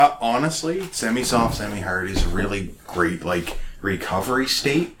Honestly, semi-soft, semi-hard is a really great, like, recovery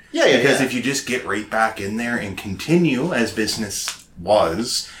state. Yeah. Because if you just get right back in there and continue as business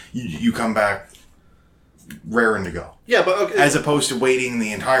was, you come back raring to go. Yeah, but okay. As opposed to waiting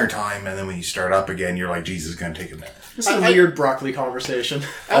the entire time, and then when you start up again, you're like, Jesus, it's going to take a minute. This is a weird broccoli conversation.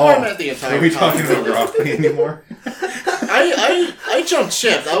 I learned that the entire time. Are we talking about broccoli anymore? I jumped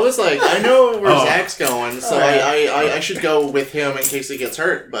ship. I was like, I know where Zach's going, so I should go with him in case he gets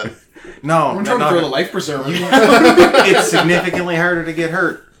hurt, but... No, I'm trying to throw the life preserver. It's significantly harder to get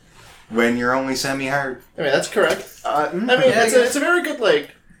hurt when you're only semi-hard. I mean, that's correct. It's a very good,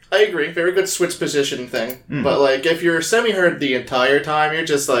 like... I agree. Very good switch position thing. But, like, if you're semi-hard the entire time, you're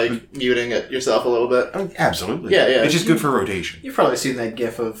just, like, muting it yourself a little bit. Oh, absolutely. Yeah. It's just good for rotation. You've probably seen that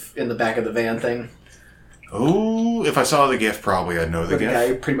gif of in the back of the van thing. Oh, if I saw the GIF, probably I'd know the Where the GIF.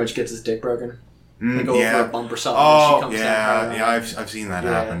 guy pretty much gets his dick broken. They go Yeah. over a bump or something. And she Oh, comes down yeah. I've seen that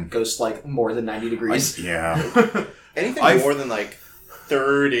happen. Goes, like, more than 90 degrees. Yeah. Anything more than, like,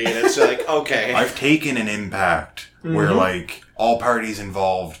 30, and it's like, okay. I've taken an impact where, like, all parties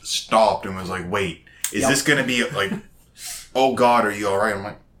involved stopped and was like, wait, is this going to be, like, oh, God, are you all right? I'm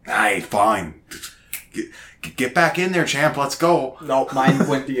like, aye, fine. Get back in there, champ. Let's go. No, mine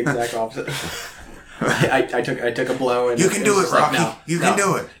went the exact opposite. I took a blow and You can do it, Rocky. Like, no, you can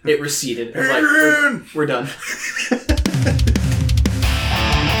do it. It receded. It was like, we're done.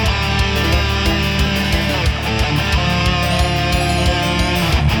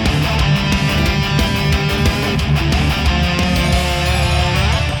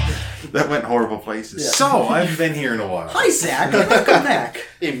 That went horrible places. Yeah. So, I've been here in a while. Hi, Zach. Welcome back.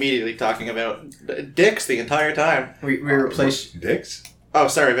 Immediately talking about dicks the entire time. We replaced... Dicks? Oh,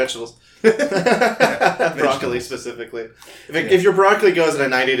 sorry, vegetables. Broccoli specifically. If your broccoli goes at a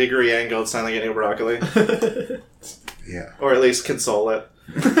 90-degree angle, it's time to get new broccoli. Yeah. Or at least console it.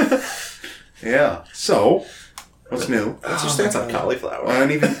 Yeah. So, what's new? What's your stance on cauliflower?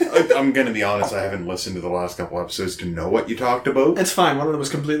 I'm going to be honest, I haven't listened to the last couple episodes to know what you talked about. It's fine. One of them was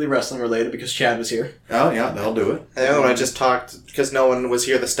completely wrestling related because Chad was here. Oh, yeah, that'll do it. And the other one I just talked, because no one was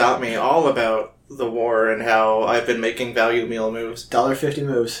here to stop me, all about the war and how I've been making value meal moves. $1.50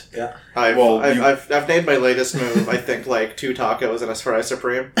 moves. Yeah. I've made my latest move, I think, like 2 tacos and a fry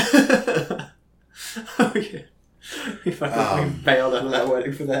supreme. Oh, yeah. We fucking bailed out of that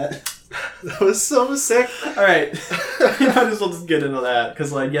wedding for that. That was so sick. Alright. We might as well just get into that.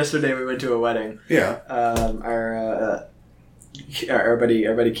 Because, like, yesterday we went to a wedding. Yeah. Our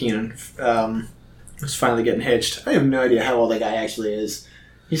buddy Keenan was finally getting hitched. I have no idea how old that guy actually is.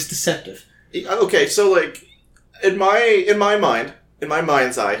 He's deceptive. Okay, so, like, in my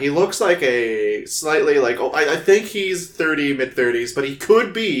mind's eye, he looks like a slightly, like, I think he's 30, mid-30s, but he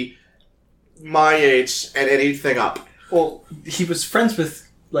could be my age and anything up. Well, he was friends with,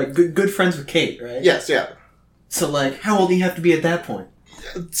 like, good friends with Kate, right? Yes, yeah. So, like, how old do you have to be at that point?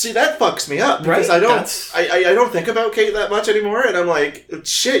 See, that fucks me up, because right? I don't think about Kate that much anymore, and I'm like,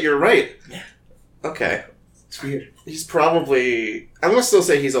 shit, you're right. Yeah. Okay. It's weird. He's probably... I'm going to still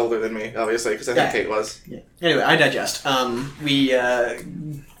say he's older than me, obviously, because I think Kate was. Yeah. Anyway, I digest. We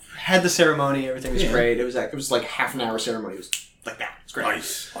had the ceremony, everything was great. It was like half an hour ceremony. It was like that. It's great.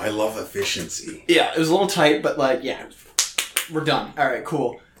 Nice. I love efficiency. Yeah, it was a little tight, but like, yeah, we're done. All right,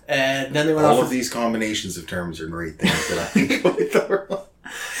 cool. And then they went off. All of these combinations of terms are great things that I enjoy thoroughly.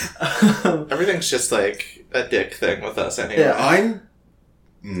 Everything's just like a dick thing with us anyway. Yeah.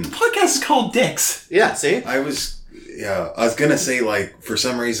 The podcast is called Dicks. Yeah, see? I was gonna say, like, for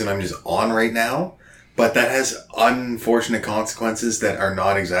some reason I'm just on right now, but that has unfortunate consequences that are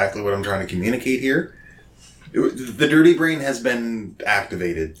not exactly what I'm trying to communicate here. The dirty brain has been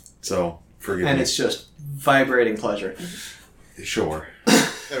activated, so forgive me. And it's just vibrating pleasure. Sure.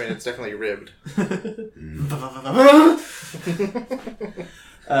 I mean, it's definitely ribbed.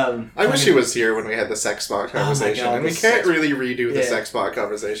 I wish he was here when we had the sex bot conversation, and we can't really redo the sex bot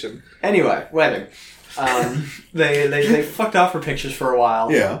conversation. Anyway, wedding. They fucked off for pictures for a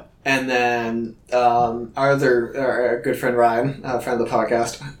while. Yeah. And then our good friend Ryan, friend of the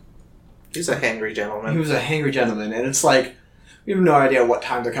podcast, he's a hangry gentleman. He was a hangry gentleman, and it's like we have no idea what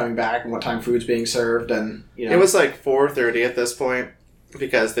time they're coming back and what time food's being served, and you know. It was like 4:30 at this point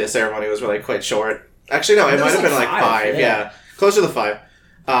because the ceremony was really quite short. Actually, no, it might have been like 5. Yeah, closer to 5.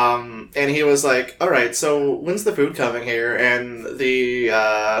 And he was like, "All right, so when's the food coming here?" And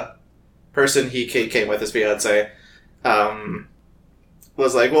the person he came with, his fiance,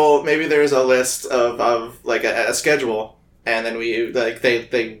 was like, "Well, maybe there's a list of like a schedule." And then we, like,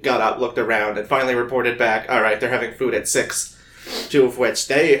 they got up, looked around, and finally reported back, all right, they're having food at 6. two of which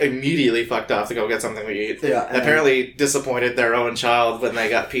they immediately fucked off to go get something to eat. Yeah, and apparently disappointed their own child when they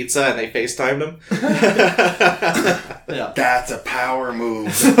got pizza and they FaceTimed him. Yeah. That's a power move.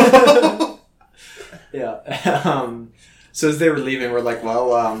 Yeah. So as they were leaving, we're like,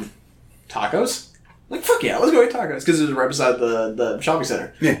 well, tacos? Like, fuck yeah, let's go eat tacos. Because it was right beside the shopping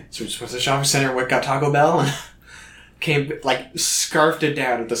center. Yeah. So we just went to the shopping center, went, got Taco Bell, and came, like, scarfed it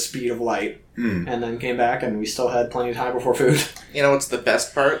down at the speed of light. And then came back, and we still had plenty of time before food. You know what's the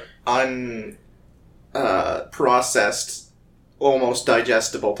best part? Processed, almost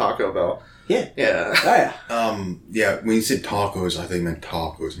digestible Taco Bell. Yeah. Yeah. Oh, yeah. Yeah, when you said tacos, I think you meant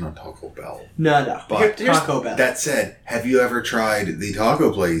tacos, not Taco Bell. No. But Taco Bell. That said, have you ever tried the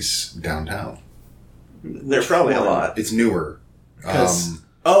taco place downtown? There's probably a lot. It's newer. It's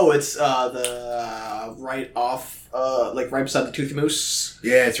the right off, like right beside the Toothy Moose.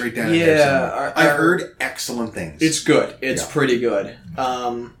 Yeah, it's right down Yeah, there somewhere. I've heard excellent things. It's good. It's pretty good.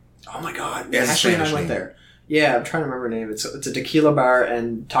 Oh my god. Yeah, Ashley and I Spanish went name. there. Yeah, I'm trying to remember the name. It's a tequila bar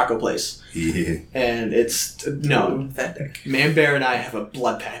and taco place. Yeah. And it's... No. Authentic. Man Bear and I have a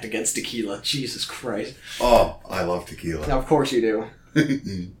blood pact against tequila. Jesus Christ. Oh, I love tequila. Now, of course you do.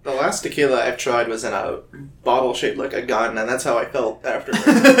 The last tequila I've tried was in a bottle shaped like a gun, and that's how I felt afterwards.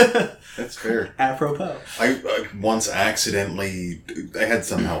 That's fair. Apropos. I once accidentally... I had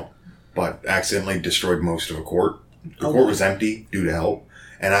some help, but accidentally destroyed most of a quart. The quart was empty due to help.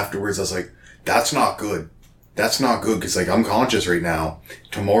 And afterwards I was like, that's not good. That's not good because, like, I'm conscious right now.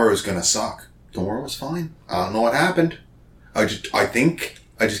 Tomorrow's gonna suck. Tomorrow was fine. I don't know what happened. I think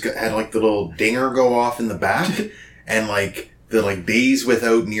I just had, like, the little dinger go off in the back and, like, the, like, days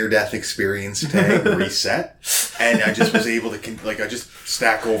without near-death experience tag reset. And I just was able to, I just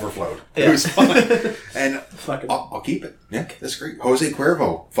stack overflowed. Yeah. It was fine. And Fucking... I'll keep it. Yeah, that's great. Jose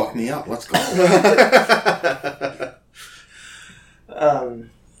Cuervo, fuck me up. Let's go.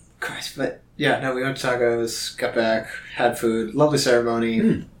 Christ, but... Yeah, no, we went to tacos, got back, had food, lovely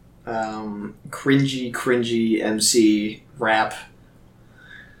ceremony, cringy MC rap.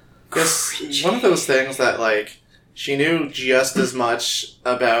 It's one of those things that, like, she knew just as much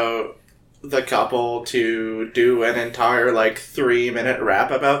about the couple to do an entire, like, 3-minute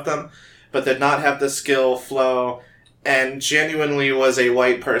rap about them, but did not have the skill, flow, and genuinely was a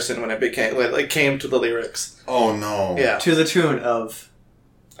white person when it came to the lyrics. Oh, no. Yeah. To the tune of...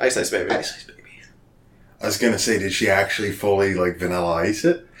 Ice Ice Baby. Ice Ice Baby. I was gonna say, did she actually fully, like, Vanilla Ice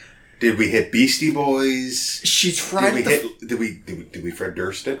it? Did we hit Beastie Boys? She tried Did we Fred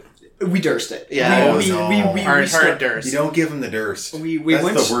Durst it? We Durst it. Yeah. We Hard Durst. You don't give him the Durst. We That's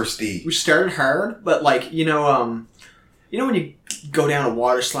went the worst D. We started hard, but like, you know when you go down a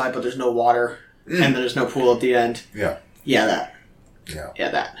water slide but there's no water and there's no pool at the end? Yeah. Yeah, that.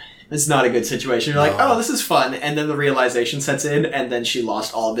 Yeah. That. It's not a good situation. You're like, No. oh, this is fun, and then the realization sets in, and then she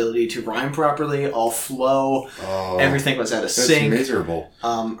lost all ability to rhyme properly, all flow, everything was out of sync. That's miserable.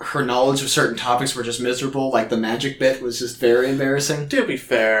 Her knowledge of certain topics were just miserable, like the magic bit was just very embarrassing. To be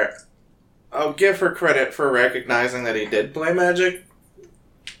fair, I'll give her credit for recognizing that he did play Magic.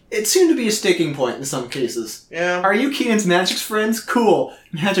 It seemed to be a sticking point in some cases. Yeah. Are you Keenan's Magic's friends? Cool.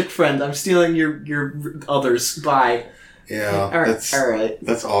 Magic friend, I'm stealing your others. Bye. Yeah. Alright.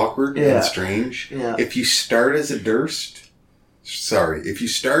 That's awkward and strange. Yeah. If you start as a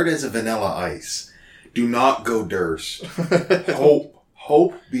Vanilla Ice, do not go Durst.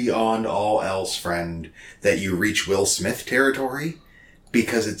 Hope beyond all else, friend, that you reach Will Smith territory,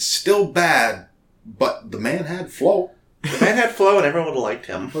 because it's still bad, but the man had flow. The man had flow and everyone liked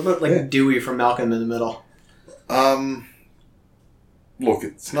him. What about like Dewey from Malcolm in the Middle? Look,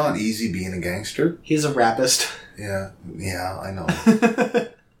 it's not easy being a gangster. He's a rapist. Yeah, I know.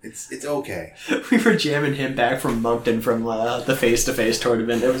 It's okay. We were jamming him back from Moncton from the face-to-face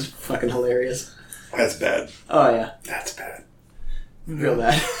tournament. It was fucking hilarious. That's bad. Oh, yeah. That's bad. Real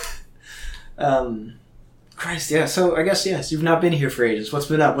bad. Christ, yeah. So, I guess, yes, you've not been here for ages. What's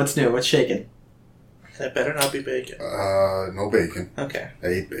been up? What's new? What's shaking? That better not be bacon. No bacon. Okay. I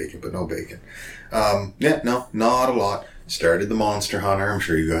ate bacon, but no bacon. No, not a lot. Started the Monster Hunter. I'm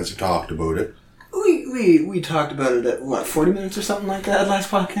sure you guys have talked about it. We talked about it at, 40 minutes or something like that last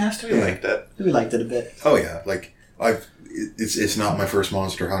podcast? We liked it. We liked it a bit. Oh, yeah. Like, it's not my first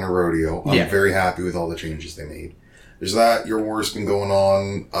Monster Hunter rodeo. I'm very happy with all the changes they made. There's that. Your war's been going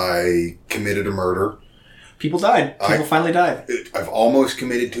on. I committed a murder. People died. People finally died. I've almost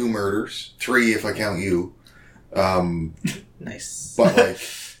committed 2 murders. 3 if I count you. Nice. But, like,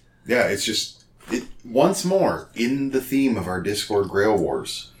 yeah, it's just... once more, in the theme of our Discord Grail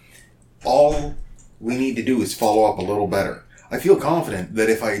Wars, all we need to do is follow up a little better. I feel confident that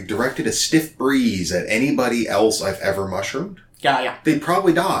if I directed a stiff breeze at anybody else I've ever mushroomed, Yeah. they'd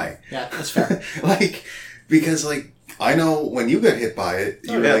probably die. Yeah, that's fair. Because I know when you got hit by it,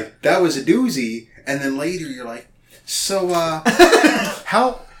 you're like, that was a doozy, and then later you're like, so,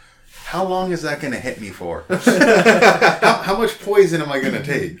 how long is that going to hit me for? how much poison am I going to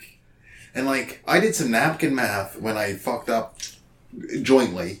take? And, I did some napkin math when I fucked up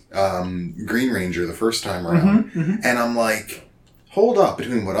jointly, Green Ranger the first time around, and I'm like, hold up,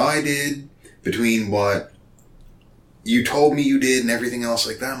 between what I did, between what you told me you did and everything else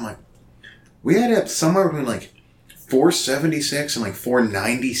like that, I'm like, we had up somewhere between 476 and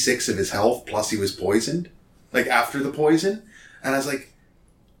 496 of his health, plus he was poisoned, after the poison. And I was like,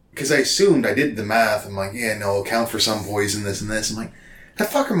 because I assumed, I did the math, I'm like, yeah, no, account for some poison, this and this. I'm like, that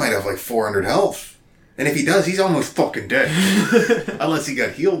fucker might have 400 health. And if he does, he's almost fucking dead. Unless he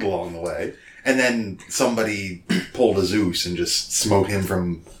got healed along the way. And then somebody pulled a Zeus and just smote him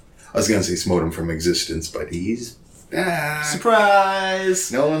from, I was going to say smote him from existence, but he's back.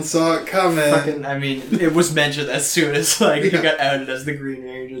 Surprise! No one saw it coming. It was mentioned as soon as, he got outed as the Green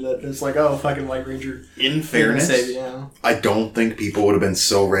Ranger, that it's White Ranger. In fairness, I don't think people would have been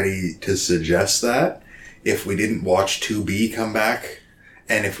so ready to suggest that if we didn't watch 2B come back,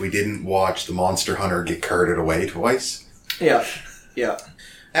 and if we didn't watch the Monster Hunter get carted away twice. Yeah.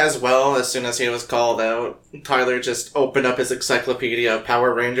 As well, as soon as he was called out, Tyler just opened up his encyclopedia of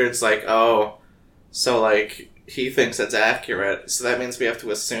Power Rangers, he thinks it's accurate, so that means we have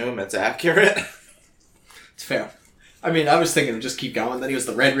to assume it's accurate. It's fair. I was thinking just keep going, then he was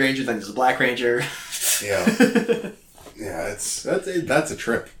the Red Ranger, then he was the Black Ranger. Yeah. Yeah, that's a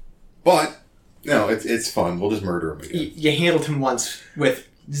trip. But, it's fun. We'll just murder him again. You handled him once with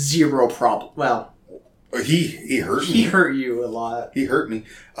zero problem. Well... He hurt me. He hurt you a lot. He hurt me.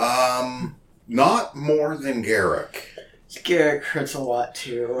 Not more than Garrick. Garrick hurts a lot,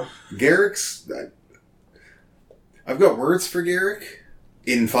 too. Garrick's... I've got words for Garrick.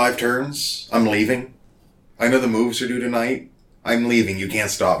 In 5 turns, I'm leaving. I know the moves are due tonight. I'm leaving. You can't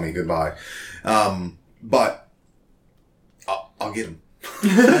stop me. Goodbye. But I'll get him.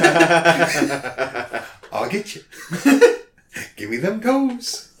 I'll get you. Give me them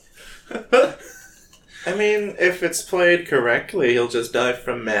toes. If it's played correctly, he'll just die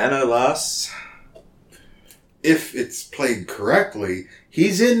from mana loss. If it's played correctly,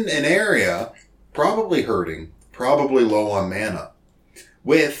 he's in an area, probably hurting, probably low on mana,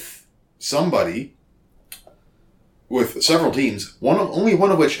 with somebody, with several teams, only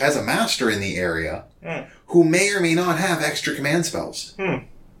one of which has a master in the area, who may or may not have extra command spells.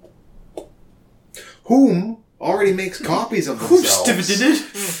 Whom already makes copies of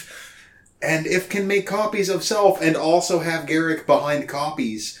themselves. And if can make copies of self and also have Garrick behind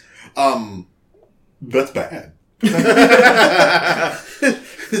copies, that's bad.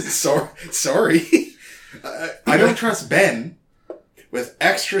 Sorry. I don't trust Ben with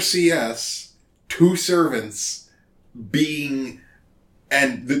extra CS, 2 servants being,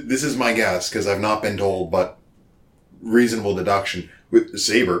 and this is my guess because I've not been told, but reasonable deduction, with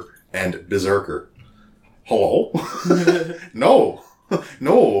Saber and Berserker. Hello?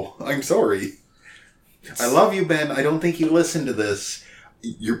 No, I'm sorry. I love you, Ben. I don't think you listen to this.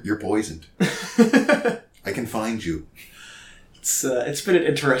 You're poisoned. I can find you. It's been an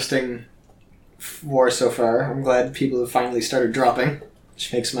interesting war so far. I'm glad people have finally started dropping,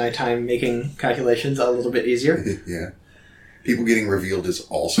 which makes my time making calculations a little bit easier. Yeah. People getting revealed is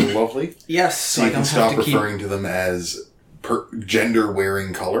also lovely. Yes. So you can stop referring to them as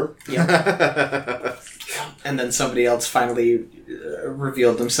gender-wearing color. Yeah. And then somebody else finally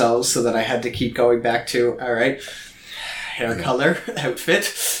revealed themselves so that I had to keep going back to, all right, hair color,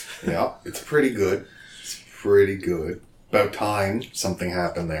 outfit. Yeah, it's pretty good. About time something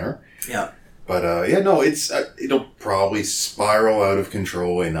happened there. Yeah. But, it'll probably spiral out of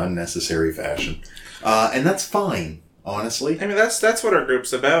control in unnecessary fashion. And that's fine, honestly. That's what our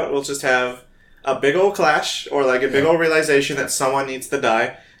group's about. We'll just have a big old clash or a big old realization that someone needs to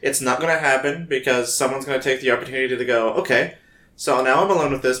die. It's not going to happen because someone's going to take the opportunity to go, okay, so now I'm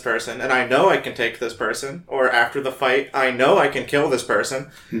alone with this person, and I know I can take this person, or after the fight, I know I can kill this person.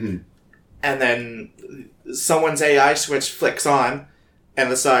 Mm-hmm. And then someone's AI switch flicks on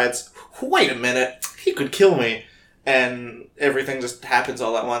and decides, wait a minute, he could kill me. And everything just happens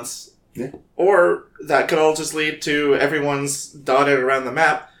all at once. Yeah. Or that could all just lead to everyone's dotted around the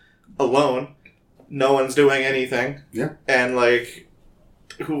map, alone. No one's doing anything. Yeah. And,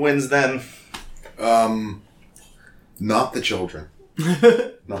 who wins then? Not the children.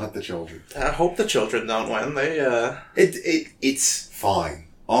 Not the children. I hope the children don't win. They, It's fine.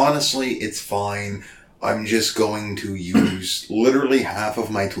 Honestly, it's fine. I'm just going to use literally half of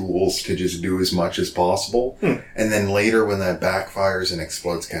my tools to just do as much as possible. And then later, when that backfires and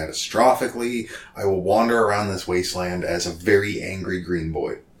explodes catastrophically, I will wander around this wasteland as a very angry green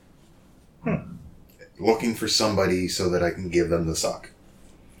boy. Looking for somebody so that I can give them the suck.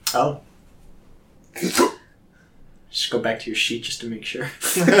 Oh. Just go back to your sheet just to make sure.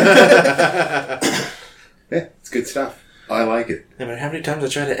 Yeah, it's good stuff. I like it. No matter how many times I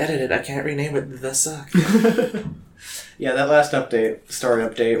try to edit it, I can't rename it The Suck. Yeah, that last story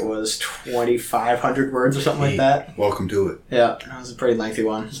update was 2,500 words or something like that. Welcome to it. Yeah, that was a pretty lengthy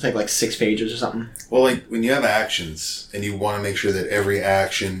one. It was like 6 pages or something. Well, like, when you have actions, and you want to make sure that every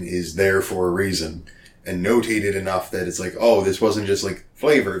action is there for a reason, and notated enough that it's like, oh, this wasn't just, like,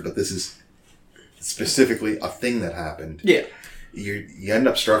 flavored, but this is specifically a thing that happened. Yeah. You end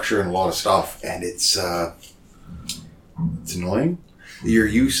up structuring a lot of stuff, and it's annoying. Your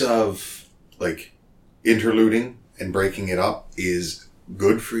use of, like, interluding and breaking it up is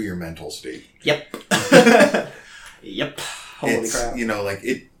good for your mental state. Yep. Yep. Holy crap. You know, like,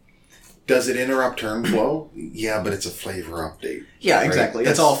 does it interrupt turn flow? Yeah, but it's a flavor update. Yeah, right? exactly.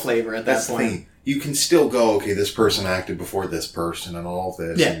 It's all flavor at that That's the point. thing. You can still go, okay, this person acted before this person and all of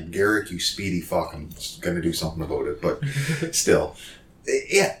this. Yeah. And Garrick, you speedy fuck, I'm going to do something about it. But still,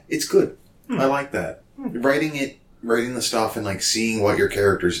 yeah, it's good. I like that. Writing the stuff and like seeing what your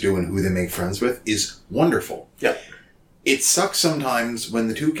characters do and who they make friends with is wonderful. Yep. It sucks sometimes when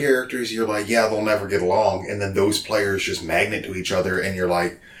the two characters, you're like, yeah, they'll never get along. And then those players just magnet to each other and you're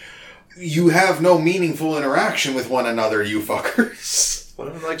like, you have no meaningful interaction with one another, you fuckers. One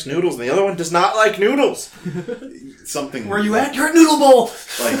of them likes noodles and the other one does not like noodles. Something. Where you at? You're at Noodle Bowl!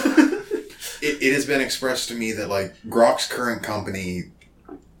 Like, it has been expressed to me that, like, Grok's current company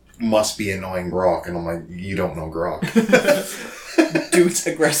must be annoying Grok. And I'm like, you don't know Grok. Dudes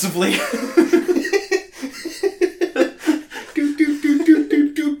aggressively.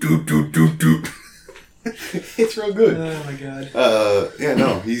 It's real good. Oh my god. Yeah,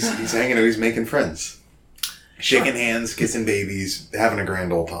 no, he's hanging out, he's making friends. Shaking hands, kissing babies, having a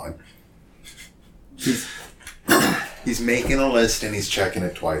grand old time. He's making a list and he's checking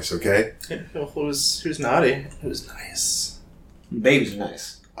it twice, okay? Who's naughty? Who's nice? Babies are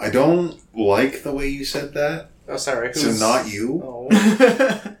nice. I don't like the way you said that. Oh, sorry. So not you. Oh.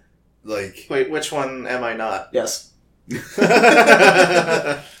 Like... Wait, which one am I not? Yes.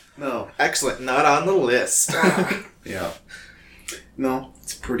 No. Excellent. Not on the list. Yeah. No,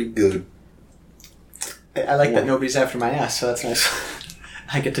 it's pretty good. I like that nobody's after my ass, so that's nice.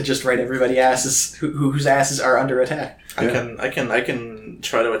 I get to just write everybody asses whose asses are under attack. Yeah. I can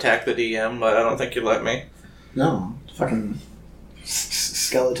try to attack the DM, but I don't think you'd let me. No, fucking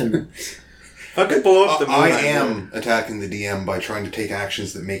skeleton. Fucking blow up the moon. I am attacking the DM by trying to take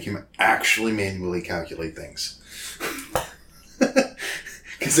actions that make him actually manually calculate things.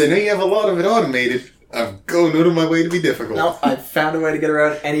 Because I know you have a lot of it automated. I'm going out of my way to be difficult. No, I found a way to get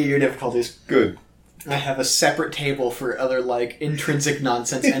around any of your difficulties. Good. I have a separate table for other, like, intrinsic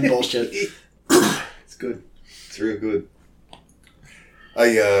nonsense and bullshit. It's good. It's real good.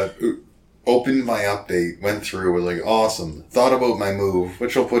 I opened my update, went through, was like, awesome. Thought about my move,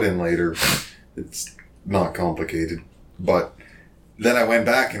 which I'll put in later. It's not complicated. But then I went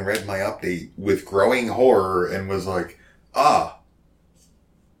back and read my update with growing horror and was like,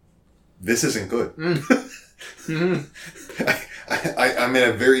 this isn't good. I'm in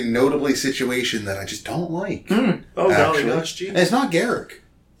a very notably situation that I just don't like. Oh, golly gosh, gee. And it's not Garrick.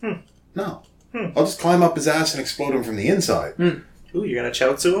 No. I'll just climb up his ass and explode him from the inside. Ooh, you're gonna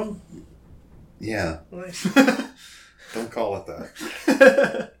Chaozu him? Yeah. Nice. Don't call it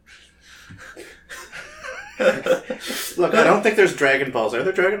that. Look, I don't think there's Dragon Balls. Are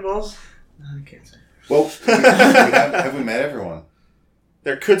there Dragon Balls? I can't say. Well, have we met everyone?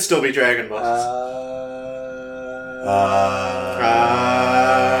 There could still be Dragon Balls.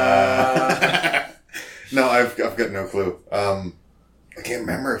 No, I've got no clue. I can't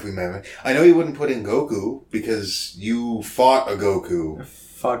remember if we met. I know you wouldn't put in Goku because you fought a Goku.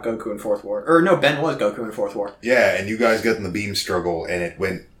 Fought Goku in Fourth War. Or no, Ben was Goku in Fourth War. Yeah, and you guys got in the beam struggle and it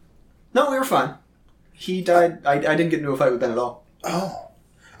went... No, we were fine. He died. I didn't get into a fight with Ben at all. Oh.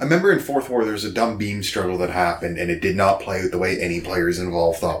 I remember in Fourth War there was a dumb beam struggle that happened and it did not play out the way any players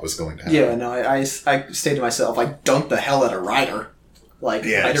involved thought was going to happen. Yeah, no, I stayed to myself. I dunked the hell out of Ryder. Like,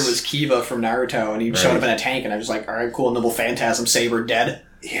 Yes. Ryder was Kiba from Naruto, and he showed up in a tank, and I was like, alright, cool, Noble Phantasm, Saber, dead.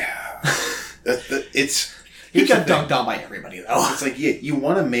 Yeah. It's... He got dunked on by everybody, though. It's like, yeah, you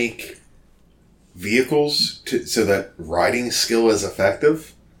want to make vehicles so that riding skill is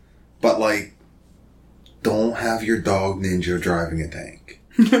effective, but, like, don't have your dog ninja driving a tank.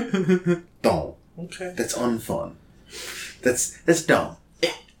 Don't. Okay. That's unfun. That's dumb.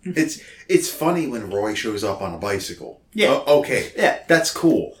 It's funny when Roy shows up on a bicycle. Yeah. Okay. Yeah. That's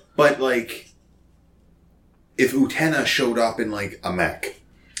cool. But, like, if Utena showed up in, like, a mech,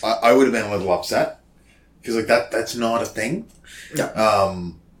 I would have been a little upset. Because, like, that's not a thing.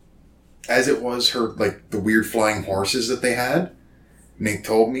 No. As it was her, like, the weird flying horses that they had, Nick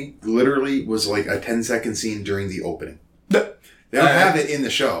told me, literally was, like, a 10-second scene during the opening. They don't have it in the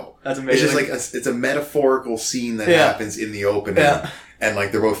show. That's amazing. It's just, like, it's a metaphorical scene that happens in the opening. Yeah. And,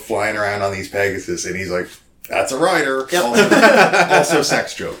 like, they're both flying around on these Pegasus, and he's like, that's a rider. Yep. Also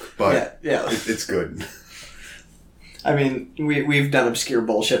sex joke, but yeah. it's good. I mean, we've done obscure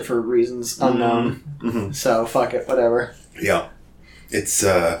bullshit for reasons unknown. Mm-hmm. So, fuck it, whatever. Yeah. It's,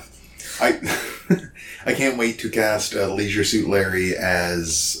 I can't wait to cast Leisure Suit Larry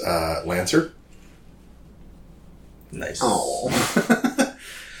as Lancer. Nice. Oh.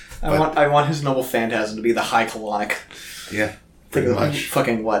 I want his noble phantasm to be the High Colonic. Yeah, pretty much.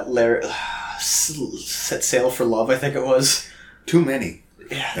 Fucking what? Larry... Set Sail for Love, I think it was. Too many.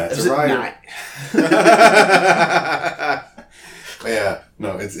 Yeah. That's a rider. Yeah,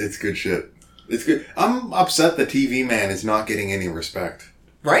 no, it's good shit. It's good. I'm upset the TV man is not getting any respect.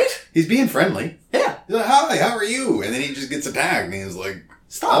 Right? He's being friendly. Yeah. He's like, hi, how are you? And then he just gets attacked and he's like,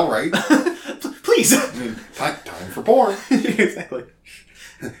 stop. All right. Please. I mean, time for porn. Exactly.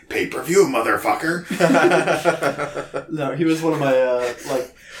 Pay-per-view, motherfucker. No, he was one of my,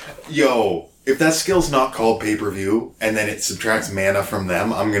 Yo, if that skill's not called pay-per-view and then it subtracts mana from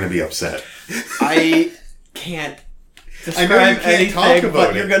them, I'm going to be upset. I can't I know you describe can't talk anything, about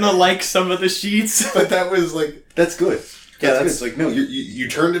but it. you're gonna like some of the sheets. But that was like, that's good. Yeah, That's good. It's like, no, you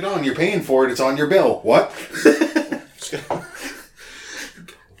turned it on, you're paying for it, it's on your bill. What?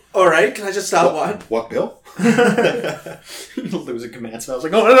 Alright, can I just stop one? What bill? Losing command spell. I was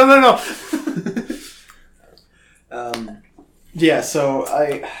like, no. Yeah, so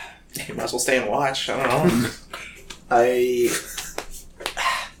You might as well stay and watch. I don't know.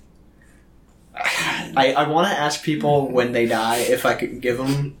 I want to ask people when they die if I could give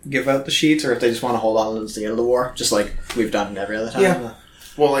out the sheets or if they just want to hold on to them to the end of the war, just like we've done every other time. Yeah.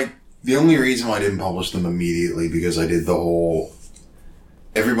 Well, like, the only reason why I didn't publish them immediately because I did the whole...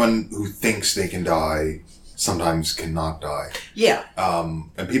 Everyone who thinks they can die sometimes cannot die. Yeah.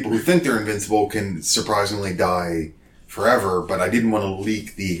 And people who think they're invincible can surprisingly die forever, but I didn't want to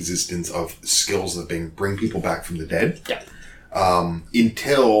leak the existence of skills that bring people back from the dead. Yeah.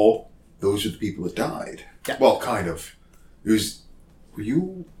 Until those are the people that died. Yeah. Well, kind of. Were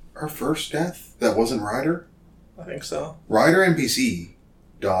you our first death that wasn't Ryder? I think so. Ryder NPC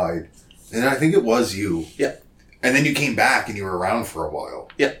died, and I think it was you. Yeah. And then you came back and you were around for a while.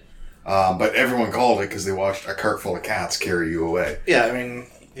 Yeah. But everyone called it because they watched a cart full of cats carry you away. Yeah, I mean,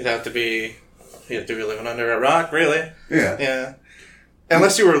 you'd have to be living under a rock, really. Yeah. Yeah.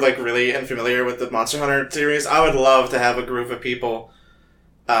 Unless you were, like, really unfamiliar with the Monster Hunter series, I would love to have a group of people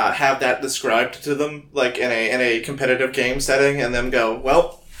have that described to them, like, in a competitive game setting, and them go,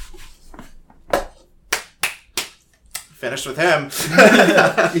 well, finished with him.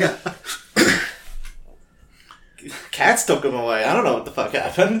 Yeah. Cats took him away. I don't know what the fuck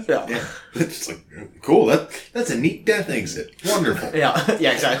happened. Yeah. Yeah. It's like, cool. That's a neat death exit. Wonderful. Yeah.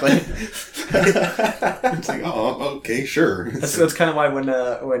 Yeah. Exactly. It's like, oh, okay, sure. That's kind of why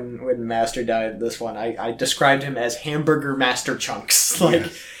when Master died this one, I described him as Hamburger Master Chunks.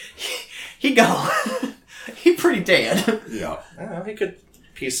 Like, he gone. He pretty dead. Yeah. I don't know, he could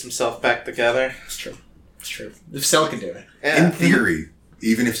piece himself back together. It's true. It's true. If Cell can do it. Yeah. In theory,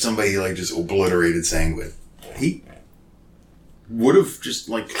 even if somebody like just obliterated Sanguine, he would have just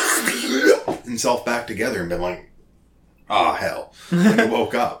like himself back together and been like, "Ah, hell!" when he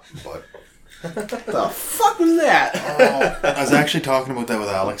woke up. But The fuck was that? I was actually talking about that with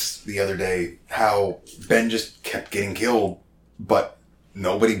Alex the other day. How Ben just kept getting killed, but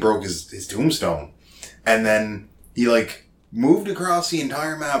nobody broke his tombstone, and then he like moved across the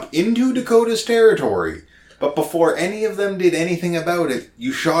entire map into Dakota's territory. But before any of them did anything about it,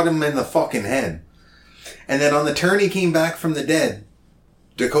 you shot him in the fucking head. And then on the turn he came back from the dead,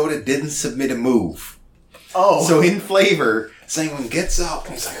 Dakota didn't submit a move. Oh. So in flavor, Sanguine gets up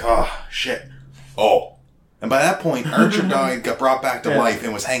and he's like, oh, shit. Oh. And by that point, Archer died, got brought back to life,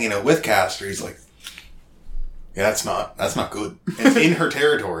 and was hanging out with Castor. He's like, yeah, that's not good. And it's in her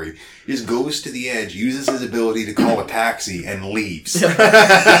territory. He just goes to the edge, uses his ability to call a taxi, and leaves.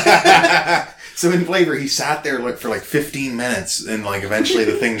 So in flavor, he sat there like for like 15 minutes, and like eventually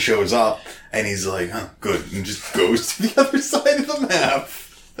the thing shows up, and he's like, "Huh, good," and just goes to the other side of the map.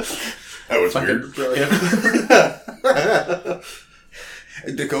 That was fucking weird. brilliant.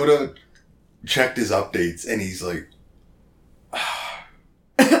 Dakota checked his updates, and he's like,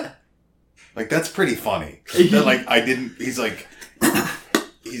 like, that's pretty funny. That, like, I didn't, he's like,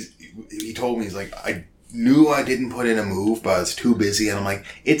 he told me, he's like, I knew I didn't put in a move, but I was too busy, and I'm like,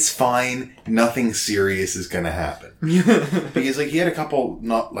 it's fine, nothing serious is gonna happen. Because, like, he had a couple,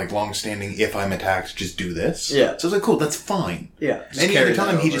 not, like, long-standing, if I'm attacked, just do this. Yeah. So I was like, cool, that's fine. Yeah. Any other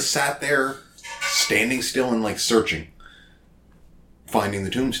time, he just sat there, standing still and, like, searching, finding the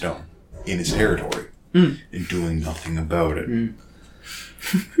tombstone in his territory, and doing nothing about it.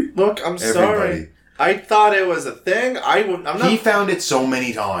 Look, I'm sorry. I thought it was a thing. I'm not. He found it so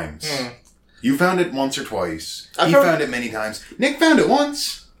many times. You found it once or twice. He found it many times. Nick found it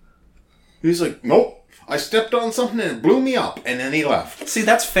once. He was like, nope. I stepped on something and it blew me up. And then he left. See,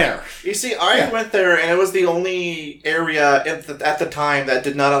 that's fair. You see, I went there and it was the only area at the time that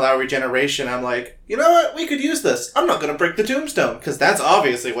did not allow regeneration. I'm like, you know what? We could use this. I'm not going to break the tombstone because that's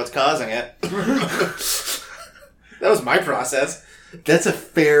obviously what's causing it. That was my process. That's a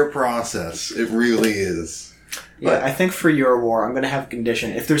fair process. It really is. Yeah, I think for your war, I'm going to have a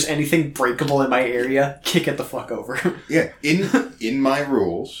condition. If there's anything breakable in my area, kick it the fuck over. Yeah. In my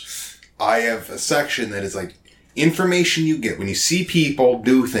rules, I have a section that is like, information you get when you see people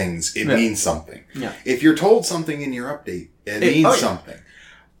do things, it means something. Yeah. If you're told something in your update, it means something.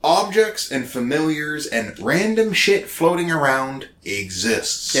 Objects and familiars and random shit floating around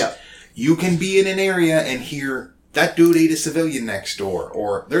exists. Yeah. You can be in an area and hear, that dude ate a civilian next door,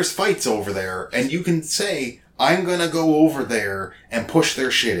 or there's fights over there, and you can say, I'm gonna go over there and push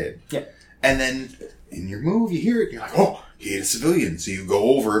their shit in. Yeah. And then, in your move, you hear it, you're like, oh, he ate a civilian, so you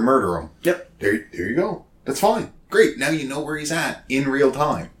go over and murder him. Yep. There you go. That's fine. Great, now you know where he's at, in real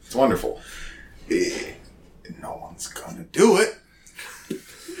time. It's wonderful. No one's gonna do it.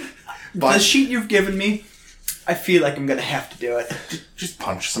 But the sheet you've given me, I feel like I'm gonna have to do it. Just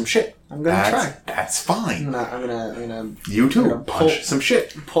punch some shit. I'm gonna try. That's fine. I'm gonna. You too. I'm gonna punch some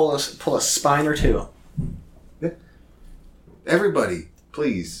shit. Pull a spine or two. Yeah. Everybody,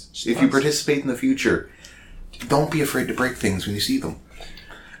 please, if you participate in the future, don't be afraid to break things when you see them.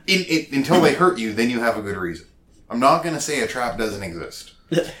 Until they hurt you, then you have a good reason. I'm not gonna say a trap doesn't exist.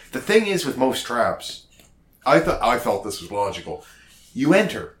 The thing is, with most traps, I felt this was logical. You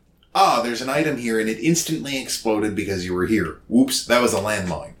enter. There's an item here, and it instantly exploded because you were here. Whoops, that was a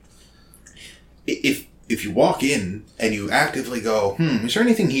landmine. If you walk in and you actively go, is there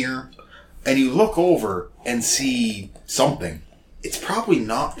anything here? And you look over and see something, it's probably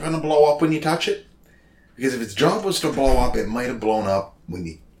not going to blow up when you touch it. Because if its job was to blow up, it might have blown up when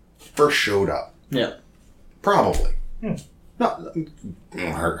you first showed up. Yeah. Probably. Not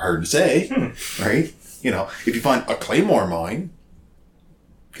hard to say, right? You know, if you find a claymore mine,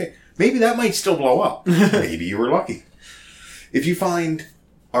 okay, maybe that might still blow up. Maybe you were lucky. If you find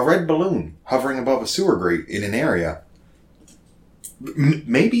a red balloon hovering above a sewer grate in an area,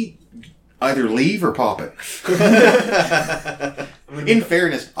 maybe either leave or pop it. In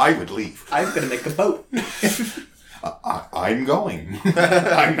fairness, I would leave. I'm going to make a boat. I'm going.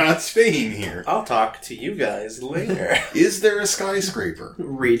 I'm not staying here. I'll talk to you guys later. Is there a skyscraper?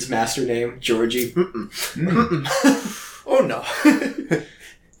 Reed's master name, Georgie. Oh no.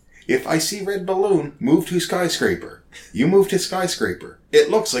 If I see red balloon, move to skyscraper. You move to skyscraper. It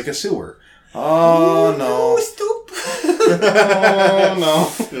looks like a sewer. Oh no. Stupid. Oh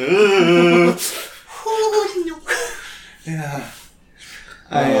no. Oh no. Yeah.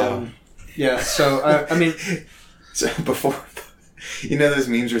 Yeah, so, I mean... So before... You know those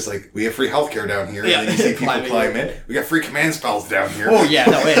memes where it's like, we have free healthcare down here, and then you see people climb in. We got free command spells down here. Oh yeah,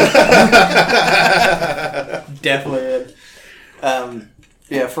 no, definitely.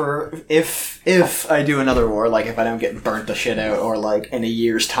 Yeah, for if I do another war, like if I don't get burnt the shit out, or like in a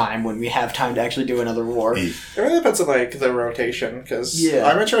year's time when we have time to actually do another war. It really depends on like the rotation, because Yeah.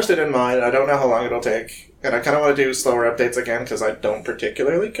 I'm interested in mine, and I don't know how long it'll take, and I kind of want to do slower updates again because I don't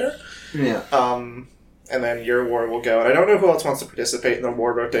particularly care. Yeah. And then your war will go, and I don't know who else wants to participate in the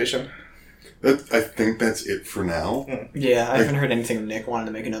war rotation. I think that's it for now. Yeah, I haven't heard anything of Nick wanting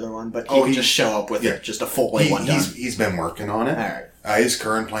to make another one, but he Oh, can he- just show up with yeah. just a full one done. He's been working on it. Alright. His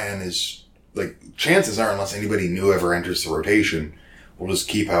current plan is, like, chances are, unless anybody new ever enters the rotation, we'll just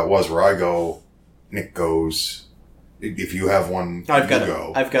keep how it was, where I go, Nick goes. If you have one, I've got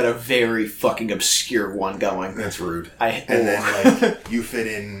go. a very fucking obscure one going. That's rude. And then, like, you fit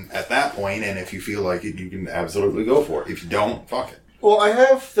in at that point, and if you feel like it, you can absolutely go for it. If you don't, fuck it. Well, I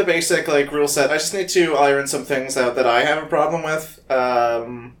have the basic, like, rule set. I just need to iron some things out that I have a problem with,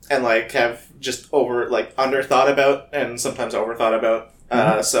 and, like, have just underthought about, and sometimes overthought about.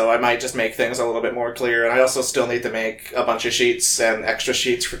 So I might just make things a little bit more clear. And I also still need to make a bunch of sheets and extra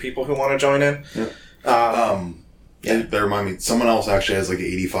sheets for people who want to join in. Yeah. That remind me, someone else actually has like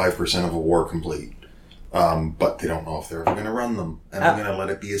 85% of a war complete. But they don't know if they're ever going to run them. And I'm going to let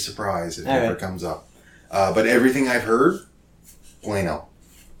it be a surprise if it ever comes up. But everything I've heard, Plano.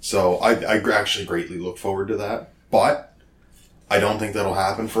 So I actually greatly look forward to that. But I don't think that'll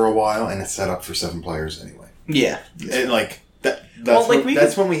happen for a while, and it's set up for 7 players anyway. Yeah. And that's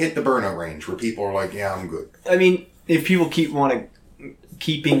when we hit the burnout range, where people are like, yeah, I'm good. I mean, if people keep wanting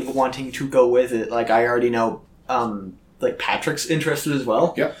to go with it, like I already know, like Patrick's interested as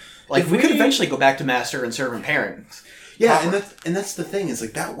well. Yep. Like we could eventually go back to master and servant pairings. Yeah, and that's the thing. Is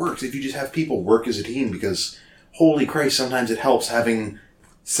like that works if you just have people work as a team, because holy Christ, sometimes it helps having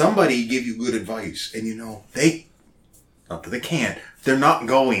somebody give you good advice, and not that they can't, they're not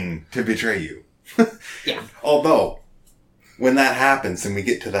going to betray you. Yeah. Although, when that happens and we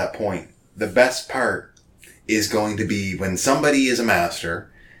get to that point, the best part is going to be when somebody is a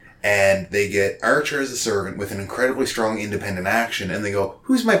master and they get Archer as a servant with an incredibly strong independent action, and they go,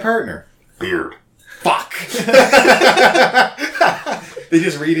 "Who's my partner?" Beard. Fuck. They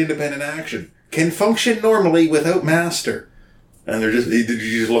just read independent action. Can function normally without master. And you just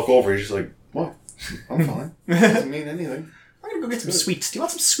look over, you're just like, what? I'm fine. Doesn't mean anything. I'm gonna go get some sweets. Do you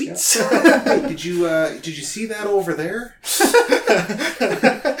want some sweets? Yeah. Hey, did you see that over there?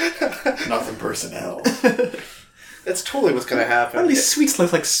 Nothing personnel. That's totally what's gonna happen. Why do these sweets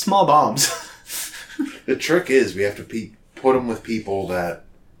look like small bombs? The trick is we have to put him with people that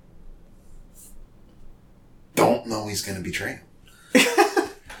don't know he's going to betray him.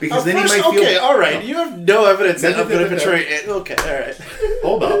 Because then he might feel... Okay, alright. You have no evidence that I'm going to betray it. Okay, alright.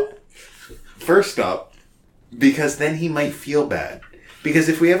 Hold up. First up, because then he might feel bad. Because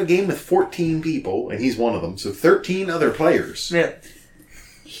if we have a game with 14 people, and he's one of them, so 13 other players, yeah,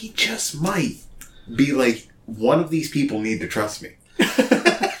 he just might be like, one of these people need to trust me.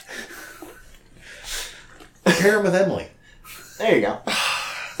 Pair him with Emily. There you go.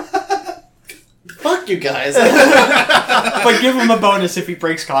 Fuck you guys. But give him a bonus if he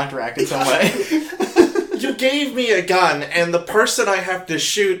breaks contract in some way. You gave me a gun, and the person I have to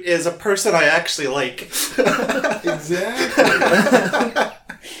shoot is a person I actually like. Exactly.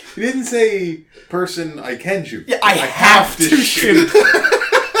 You didn't say person I can shoot. Yeah, I have to shoot.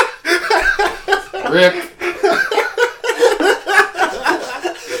 Rip.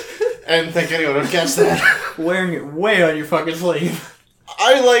 I didn't think anyone would catch that. Wearing it way on your fucking sleeve.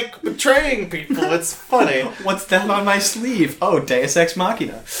 I like betraying people. It's funny. What's that on my sleeve? Oh, Deus Ex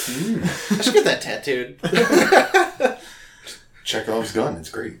Machina. I should get that tattooed. Chekhov's gun. It's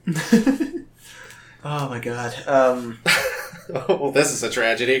great. Oh my god. Oh, this is a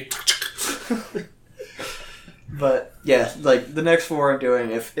tragedy. But yeah, like the next 4 I'm doing,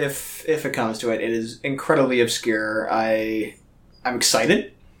 if it comes to it, it is incredibly obscure. I'm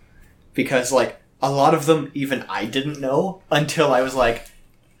excited because like a lot of them even I didn't know until I was like,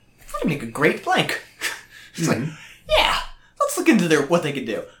 that'd make a great blank. It's like, yeah, let's look into what they can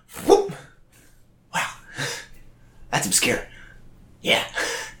do. Whoop. Wow, that's obscure. Yeah.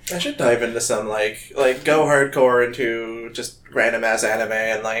 I should dive into some like go hardcore into just random ass anime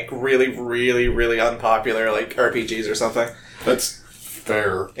and like really, really, really unpopular like RPGs or something. That's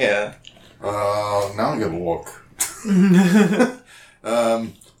fair. Yeah. Now I'm gonna look.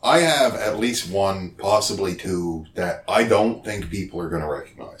 I have at least 1, possibly 2, that I don't think people are going to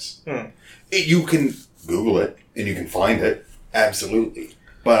recognize. You can Google it, and you can find it, absolutely.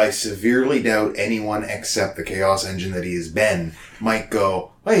 But I severely doubt anyone except the Chaos Engine that he has been might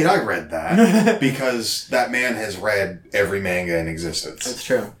go, wait, I read that. Because that man has read every manga in existence. That's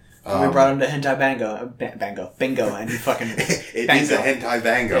true. We brought him to Hentai Bingo, and he fucking... It is a Hentai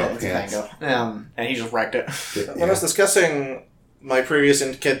Bango. Yeah, it's a Bango. And he just wrecked it. When I was discussing my previous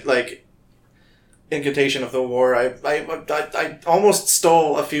incantation of the war, I almost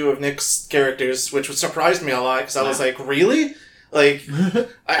stole a few of Nick's characters, which surprised me a lot, because I was like, really? Like,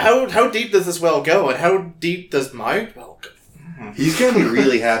 how deep does this well go, and how deep does my well go? He's going to be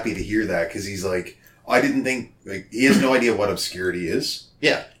really happy to hear that, because he's like, I didn't think, like, he has no idea what obscurity is.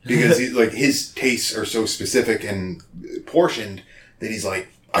 Yeah. Because his tastes are so specific and portioned that he's like,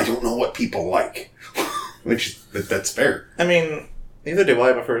 I don't know what people like. That's fair. I mean, neither do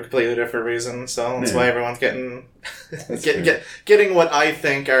I, but for a completely different reason. So that's why everyone's getting what I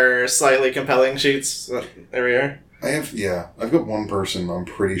think are slightly compelling sheets. There we are. I've got one person I'm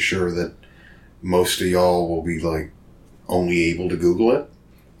pretty sure that most of y'all will be like only able to Google it,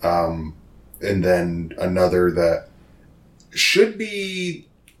 and then another that should be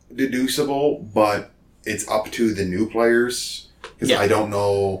deducible, but it's up to the new players because Yeah. I don't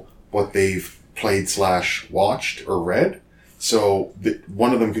know what they've played / watched or read. So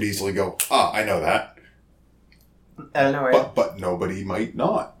one of them could easily go, I know that. I don't know, right? But nobody might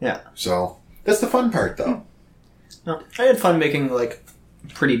not. Yeah. So that's the fun part, though. No, I had fun making like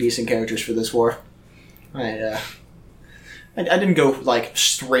pretty decent characters for this war. I didn't go like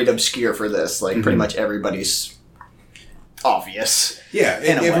straight obscure for this. Like pretty much everybody's obvious. Yeah,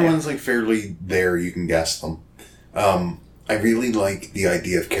 In a way. everyone's like fairly there. You can guess them. I really like the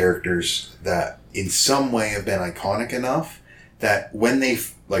idea of characters that in some way have been iconic enough that when they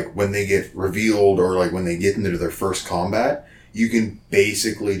get revealed or like when they get into their first combat, you can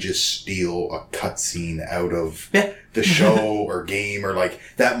basically just steal a cutscene out of the show or game, or like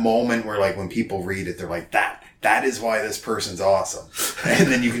that moment where like when people read it, they're like, that is why this person's awesome.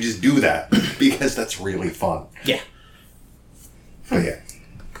 And then you can just do that because that's really fun. Yeah. But yeah.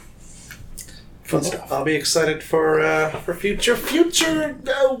 Fun stuff. I'll be excited for future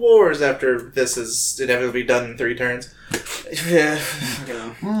wars after this is inevitably done in 3 turns. Yeah.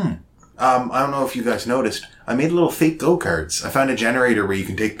 I don't know if you guys noticed, I made little fake Go cards. I found a generator where you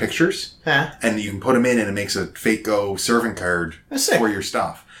can take pictures Huh? and you can put them in and it makes a fake Go servant card That's sick. for your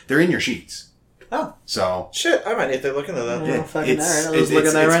stuff. They're in your sheets. Oh. So Shit, I might need to look into that. Yeah. fucking it's alright, I was looking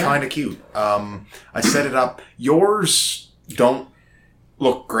at that right now. kind of cute. I set it up. Yours don't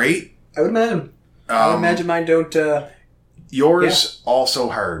look great. I would imagine. I would imagine mine don't. Yours also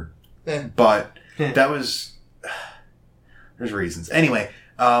hard, Yeah. but that was there's reasons. Anyway,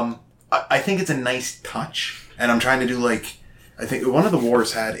 I think it's a nice touch, and I'm trying to do like I think one of the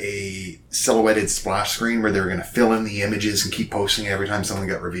wars had a silhouetted splash screen where they were going to fill in the images and keep posting it every time something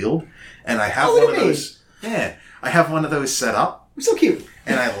got revealed, and I have look one of at me. those. Yeah, I have one of those set up. I'm so cute.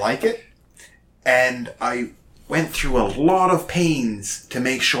 And I like it. And I went through a lot of pains to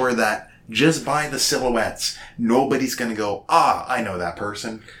make sure that just by the silhouettes, nobody's going to go, I know that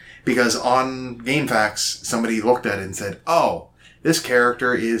person. Because on GameFAQs, somebody looked at it and said, this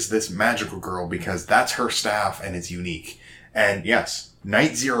character is this magical girl because that's her staff and it's unique. And yes,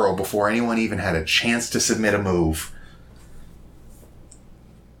 night 0, before anyone even had a chance to submit a move,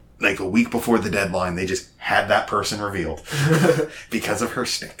 like a week before the deadline, they just had that person revealed because of her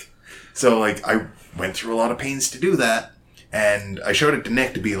stick. So, like, I went through a lot of pains to do that, and I showed it to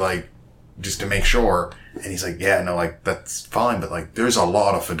Nick to be like, just to make sure, and he's like, yeah, no, like, that's fine, but, like, there's a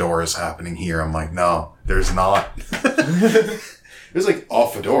lot of fedoras happening here. I'm like, no, there's not. There's, like, a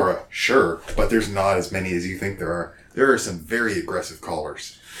fedora, sure, but there's not as many as you think there are. There are some very aggressive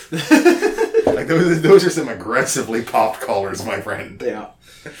collars. Like, those are some aggressively popped collars, my friend. Yeah.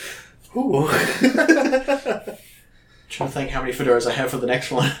 Ooh. Trying to think how many fedoras I have for the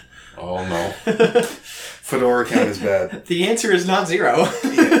next one. Oh, no. Fedora count is bad. The answer is not 0.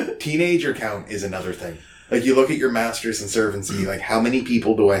 Yeah, teenager count is another thing. Like, you look at your masters and servants and be like, how many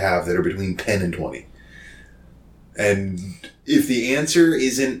people do I have that are between 10 and 20? And if the answer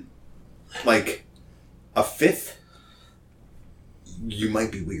isn't, like, a fifth, you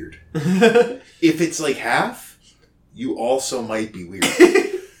might be weird. If it's, like, half, you also might be weird.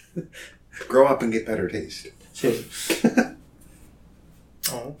 Grow up and get better taste.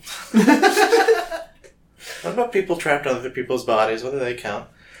 Oh. What about people trapped on other people's bodies? What do they count?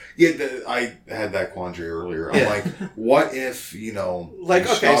 Yeah, I had that quandary earlier. I'm Yeah. like, what if, Like, you okay,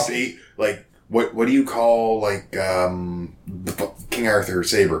 stopped so- eight, like, what do you call, like, King Arthur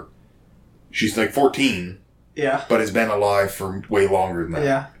Saber? She's, like, 14, Yeah. but has been alive for way longer than that.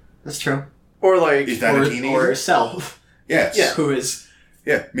 Yeah. That's true. Or like, Is that a teenager? Or self, Yes. Yeah. who is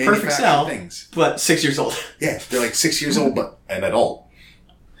Yeah. Perfect Manufactured cell. things. but 6 years old. Yeah. They're, like, 6 years old, but an adult.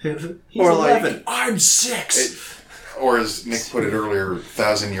 He's Or like- 11. I'm 6. Or as Nick put it earlier,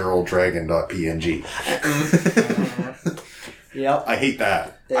 1,000-year-old dragon.png. Yep. I hate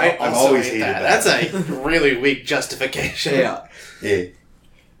that. I I've also always hate hated that. that. That's a really weak justification. Yeah. Yeah.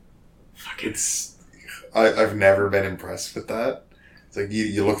 It's... I've never been impressed with that. It's like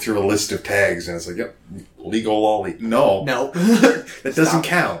you look through a list of tags and it's like, yep, legal lolly. No. No. That doesn't Stop.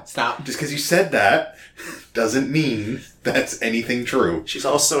 count. Stop. Just because you said that doesn't mean that's anything true. She's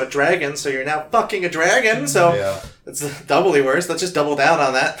also a dragon, so you're now fucking a dragon, so Yeah. it's doubly worse. Let's just double down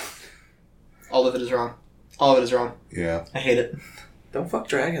on that. All of it is wrong. All of it is wrong. Yeah. I hate it. Don't fuck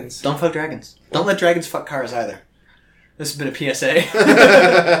dragons. Don't fuck dragons. Don't let dragons fuck cars either. This has been a PSA.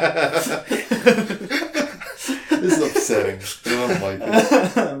 This is upsetting. I don't like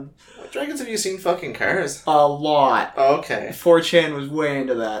it. What dragons have you seen fucking cars? A lot. Oh, okay. 4chan was way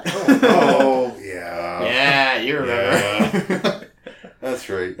into that. Oh, yeah. Yeah, you remember. Yeah. That's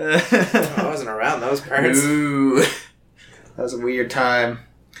right. I wasn't around those parts. Ooh. That was a weird time.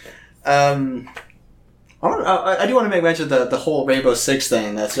 I do want to make mention of the whole Rainbow Six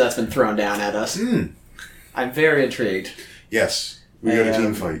thing that's been thrown down at us. I'm very intrigued. Yes. We got a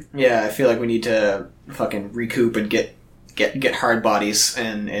team fight. Yeah, I feel like we need to fucking recoup and get hard bodies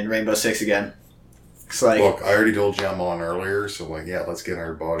in Rainbow Six again. It's like, look, I already told you I'm on earlier, so like, yeah, let's get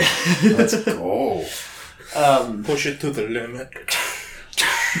hard bodies. Let's go. Push it to the limit.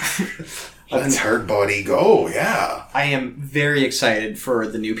 Let's hard body go, yeah. I am very excited for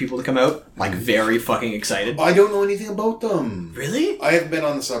the new people to come out. Like, very fucking excited. I don't know anything about them. Really? I haven't been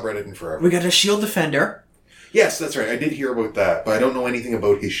on the subreddit in forever. We got a shield defender. Yes, that's right. I did hear about that, but I don't know anything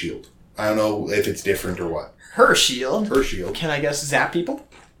about his shield. I don't know if it's different or what. Her shield. Her shield. Can I guess zap people?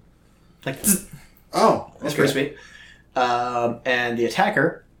 Like, zzz. Oh, That's okay. pretty sweet. And the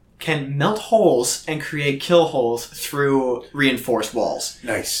attacker can melt holes and create kill holes through reinforced walls.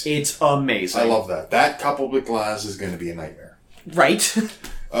 Nice. It's amazing. I love that. That coupled with glass is going to be a nightmare. Right?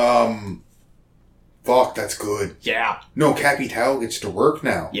 Fuck, that's good. Yeah. No, Cappy Tau gets to work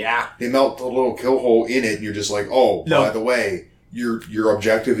now. Yeah. They melt the little kill hole in it, and you're just like, oh, No. by the way, your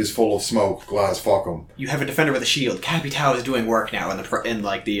objective is full of smoke. Glass, fuck them. You have a defender with a shield. Capital is doing work now in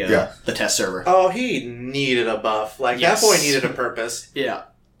the test server. Oh, he needed a buff. Like, Yes. that boy needed a purpose. Yeah.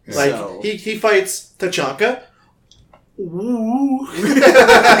 Like, So- he fights Tachanka. Ooh.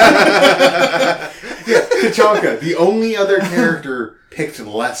 Yeah, Tachanka, the only other character picked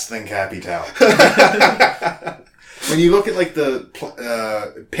less than Cappy Tau. When you look at like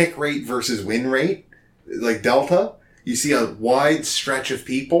the pick rate versus win rate, like Delta, you see a wide stretch of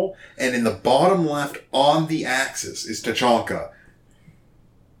people, and in the bottom left on the axis is Tachanka.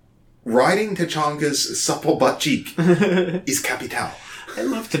 Riding Tachanka's supple butt cheek is Cappy Tau. I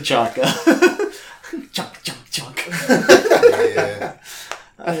love Tachanka. Chunk, chunk, chunk. Yeah.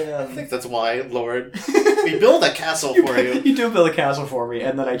 I think that's why, Lord. We build a castle for you. You do build a castle for me,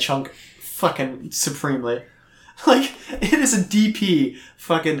 and then I chunk fucking supremely. Like, it is a DP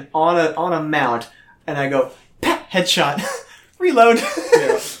fucking on a mount, and I go, pat, headshot, reload.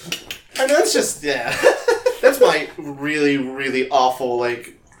 Yeah. And that's just, yeah. That's my really, really awful,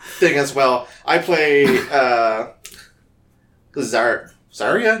 like, thing as well. I play, Zarya?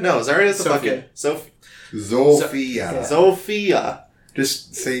 No, Zarya's the Sophia. fucking... Zofia. Yeah. Sophia.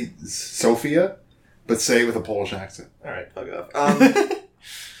 Just say Sophia, but say it with a Polish accent. Alright, fuck off.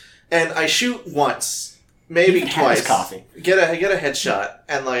 And I shoot once, maybe Even has twice. coffee. Get a headshot,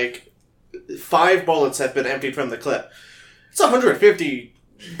 and like 5 bullets have been emptied from the clip. It's a 150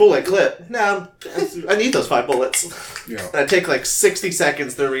 bullet clip. Now I need those 5 bullets. Yeah. And I take like 60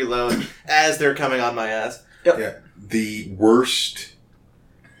 seconds to reload as they're coming on my ass. Yeah. The worst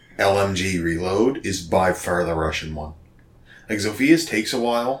LMG reload is by far the Russian one. Like, Zophia's takes a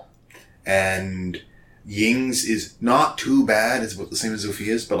while, and Ying's is not too bad. It's about the same as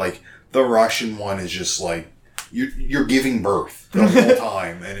Zophia's, but, like, the Russian one is just, like, you're giving birth the whole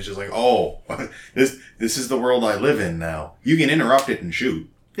time, and it's just like, oh, this is the world I live in now. You can interrupt it and shoot,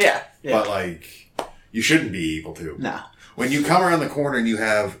 Yeah. but, like, you shouldn't be able to. No. When you come around the corner and you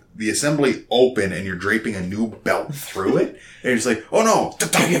have the assembly open and you're draping a new belt through it, and you're just like, oh no!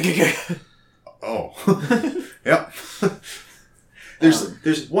 Oh. Yep.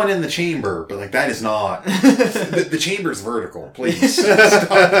 There's one in the chamber, but like that is not... the chamber's vertical, please.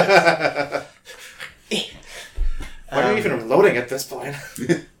 Stop it. Why are you even loading at this point?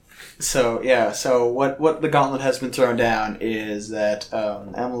 So what the gauntlet has been thrown down is that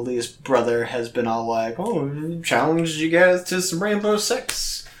Emily's brother has been all like, "Oh, challenge you guys to some Rainbow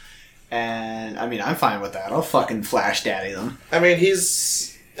Six," and I mean, I'm fine with that. I'll fucking flash daddy them. I mean,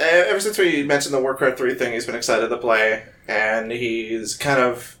 he's... ever since we mentioned the Warcraft 3 thing, he's been excited to play, and he's kind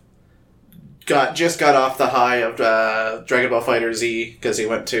of got off the high of Dragon Ball Fighter Z, because he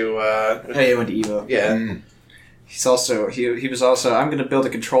went to... He went to Evo. Yeah. He's also he was also, I'm gonna build a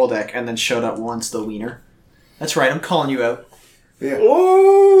control deck, and then showed up once the wiener. That's right, I'm calling you out. Yeah.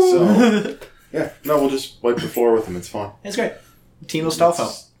 Ooh! So, yeah. No, we'll just wipe the floor with him. It's fine. It's great. Team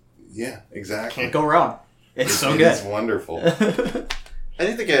Nostalfo. Yeah, exactly. Can't go wrong. It's so It good. is wonderful. I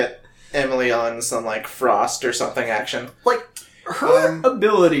need to get Emily on some, like, Frost or something action. Like, her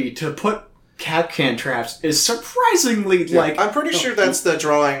ability to put Capcan traps is surprisingly, like... I'm pretty sure that's the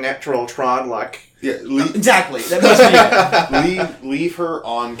drawing natural Tron luck. Yeah, Exactly. That must be it. leave her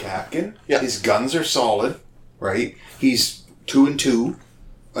on Capcan. Yeah. His guns are solid, right? He's 2 and 2,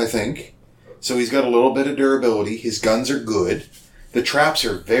 I think. So he's got a little bit of durability. His guns are good. The traps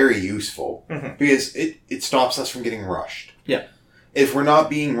are very useful because it stops us from getting rushed. Yeah. If we're not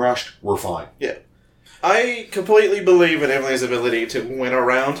being rushed, we're fine. Yeah. I completely believe in Emily's ability to win a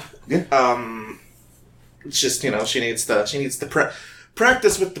round. Yeah. It's just, she needs the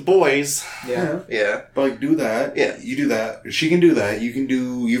practice with the boys. Yeah. Yeah. But like, do that. Yeah. You do that. She can do that.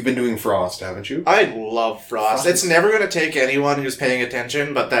 You've been doing Frost, haven't you? I love Frost. It's never going to take anyone who's paying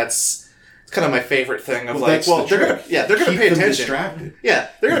attention, but it's kind of my favorite thing of they're going to pay attention. Distracted. Yeah,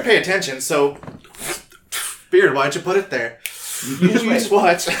 they're going to pay attention. So, Beard, why'd you put it there? You just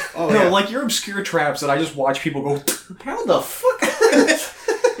watch. Oh, no, like your obscure traps that I just watch people go, how the fuck?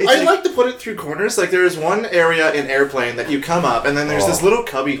 I like to put it through corners. Like, there is one area in Airplane that you come up, and then there's this little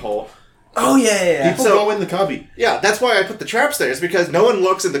cubby hole. Oh, yeah. People go in the cubby. Yeah, that's why I put the traps there, is because no one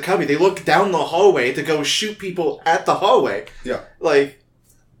looks in the cubby. They look down the hallway to go shoot people at the hallway. Yeah. Like,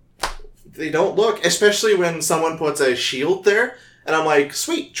 they don't look, especially when someone puts a shield there, and I'm like,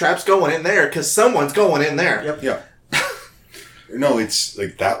 sweet, trap's going in there, because someone's going in there. Yep. Yeah. No, it's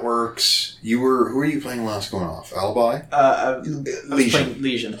like that works. Who were you playing last going off? Alibi? Legion.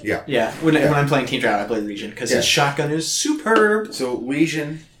 Legion. Yeah. Yeah. When I'm playing Team Trap, I play Legion because his shotgun is superb. So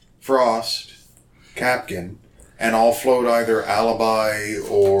Legion, Frost, Capkin, and I'll float either Alibi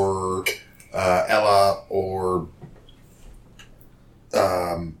or Ella or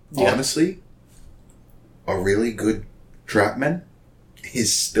honestly, a really good trapman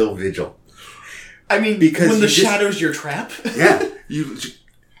is still Vigil. I mean, because when the shadow's your trap. Yeah.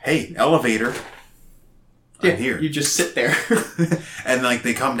 Hey, elevator. I'm here. You just sit there. And like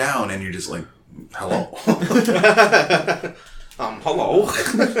they come down and you're just like, hello. Hello.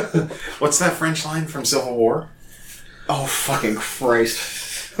 What's that French line from Civil War? Oh, fucking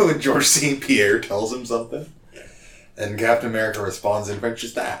Christ. When Georges St. Pierre tells him something. And Captain America responds in French,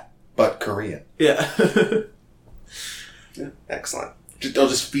 just that. But Korean. Yeah. Excellent. They'll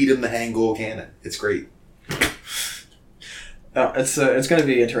just feed him the Hangul cannon. It's great. Oh, it's going to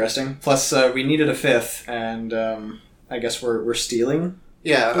be interesting. Plus, we needed a fifth, and I guess we're stealing.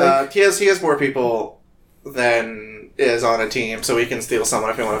 Yeah, he has more people than is on a team, so we can steal someone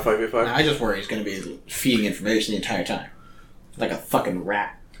if we want to 5v5. I just worry he's going to be feeding information the entire time, like a fucking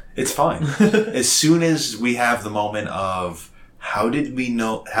rat. It's fine. As soon as we have the moment of how did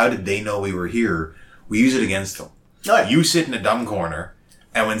they know we were here, we use it against them. Oh, yeah. You sit in a dumb corner,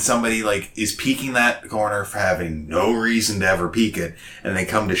 and when somebody like is peeking that corner for having no reason to ever peek it, and they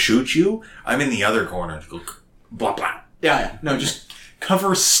come to shoot you, I'm in the other corner to go blah blah. Yeah. No, just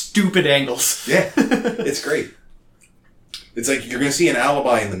cover stupid angles. Yeah, it's great. It's like you're going to see an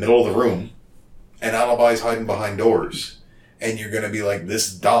alibi in the middle of the room, and alibi's hiding behind doors, and you're going to be like,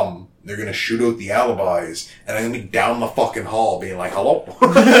 this dumb. They're going to shoot out the alibis, and I'm going to be down the fucking hall being like, hello.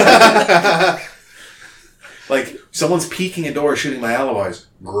 Like, someone's peeking a door shooting my alibis.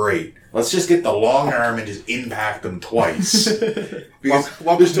 Great. Let's just get the long arm and just impact them twice. Because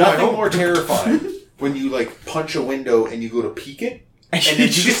there's nothing more terrifying when you, like, punch a window and you go to peek it, and then you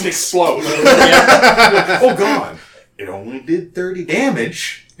just explode. Oh, God. It only did 30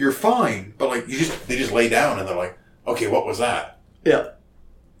 damage. You're fine. But, like, they just lay down and they're like, okay, what was that? Yeah.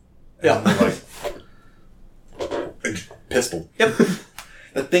 And they're like, pistol. Yep.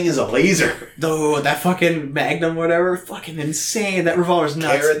 That thing is a laser. Though that fucking Magnum, whatever, fucking insane. That revolver's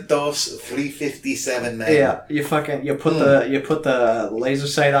nuts. Karados 357 Magnum. Yeah, you put the laser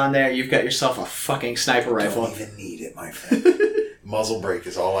sight on there. You've got yourself a fucking sniper rifle. Don't even need it, my friend. Muzzle brake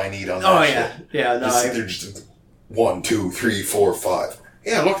is all I need on that. Oh yeah, shit. yeah. No, They're just 1, 2, 3, 4, 5.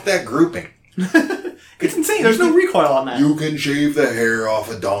 Yeah, look at that grouping. It's insane. There's no recoil on that. You can shave the hair off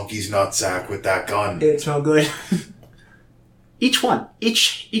a donkey's nutsack with that gun. It's so good. Each one,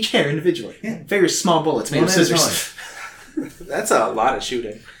 each hair individually. Yeah. Very small bullets made of scissors. That's a lot of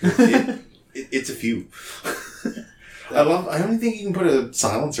shooting. It's a few. I only think you can put a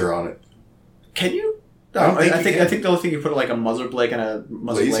silencer on it. Can you? No, I think the only thing you put like a muzzle blade and a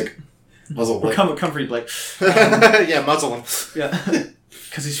muzzle blade. Muzzle blade. Come for you, Blake. Yeah, muzzle him. Yeah,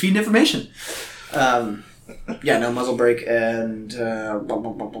 because he's feeding information. Yeah, no muzzle brake and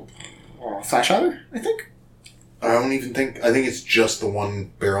flash hider, I think. I don't even think... I think it's just the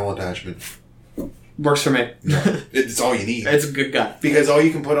one barrel attachment. Works for me. It's all you need. It's a good gun. Because all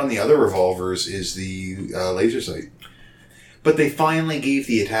you can put on the other revolvers is the laser sight. But they finally gave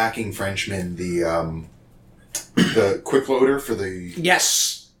the attacking Frenchman the quick loader for the...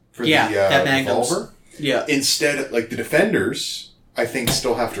 Yes! For the revolver. Yeah. Instead, like the defenders, I think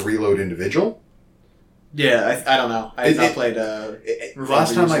still have to reload individual. Yeah, I don't know. I've not played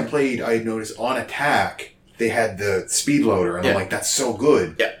last time I played, I noticed on attack... They had the speed loader, and I'm like, that's so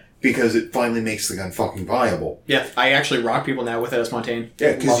good. Yeah. Because it finally makes the gun fucking viable. Yeah, I actually rock people now with it as Montaigne.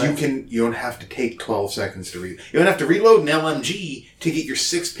 Yeah, because you don't have to take 12 seconds to reload. You don't have to reload an LMG to get your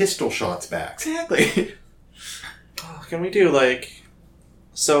 6 pistol shots back. Exactly. Oh, can we do, like,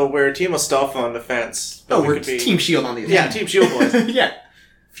 So we're Team Astolfo on defense. Oh, we're Team Shield on the attack. Yeah, Team Shield boys. Yeah.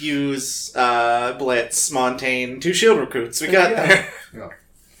 Fuse, Blitz, Montaigne, 2 Shield recruits. We got there. Yeah.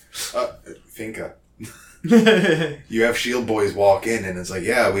 Finka. You have Shield boys walk in, and it's like,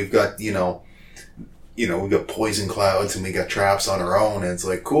 yeah, we've got we've got poison clouds, and we got traps on our own, and it's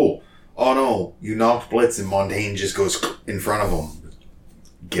like, cool. Oh no, you knocked Blitz, and Montaigne just goes in front of him.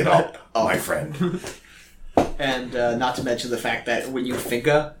 Get up, my friend. And not to mention the fact that when you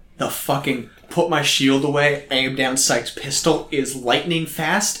Finka, the fucking put my shield away, aim down sights pistol is lightning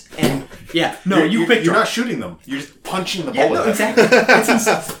fast, and you're not shooting them. You're just punching the bullet. No, exactly. It's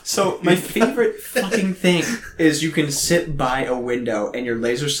insane. So my favorite fucking thing is you can sit by a window and your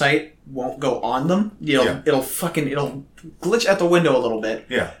laser sight won't go on them. It'll glitch at the window a little bit.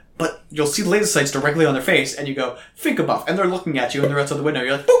 Yeah. But you'll see the laser sights directly on their face, and you go, Finka buff, and they're looking at you, and they're outside the window.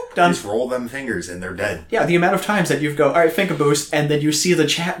 You're like, boop, done. Just roll them fingers, and they're dead. Yeah, the amount of times that you go, all right, Finka boost, and then you see the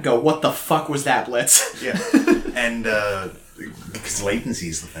chat go, what the fuck was that, Blitz? Yeah. And, because latency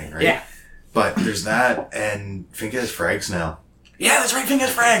is the thing, right? Yeah. But there's that, and Finka has frags now. Yeah, that's right, Finka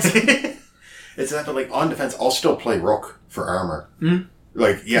has frags. It's not that, like, on defense, I'll still play Rook for armor. Mm-hmm.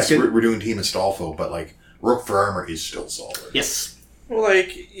 Like, yes, we're doing Team Astolfo, but, like, Rook for armor is still solid. Yes. Well,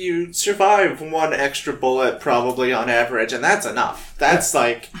 like, you survive 1 extra bullet probably on average, and that's enough. That's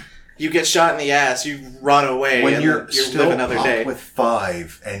like, you get shot in the ass, you run away, when and you live another day. With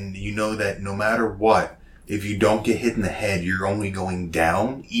 5, and you know that no matter what, if you don't get hit in the head, you're only going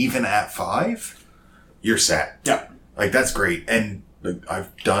down, even at 5, you're set. Yeah. Like, that's great. And like,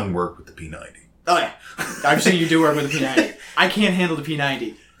 I've done work with the P90. Oh, yeah. I've seen you do work with the P90. I can't handle the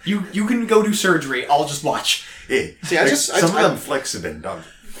P90. You can go do surgery. I'll just watch. See, some of them flicks have been done.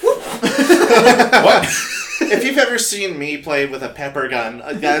 What? If you've ever seen me play with a pepper gun,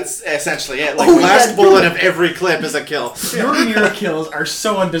 that's essentially it. Like, last bullet of every clip is a kill. Your mirror kills are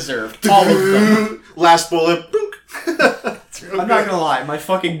so undeserved. All of them. Last bullet, boink. I'm not gonna lie, my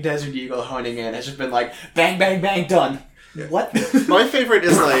fucking Desert Eagle honing in has just been like, bang, bang, bang, done. Yeah. What? My favorite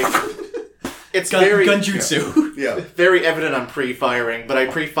is like, it's very... Gunjutsu. Yeah. Very evident I'm pre-firing, but I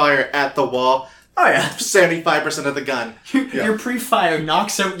pre-fire at the wall. Oh yeah. 75% of the gun. Your pre-fire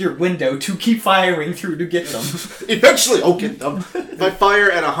knocks out your window to keep firing through to get them. Eventually, I'll get them. If I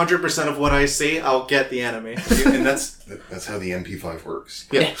fire at 100% of what I see, I'll get the enemy. And that's how the MP5 works.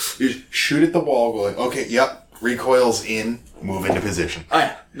 Yeah. You just shoot at the wall going, okay, yep, recoil's in, move into position. Oh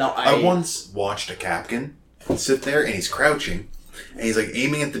yeah. No, I once watched a Capcan sit there and he's crouching and he's like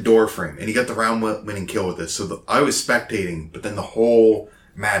aiming at the door frame and he got the round winning kill with this. So I was spectating, but then the whole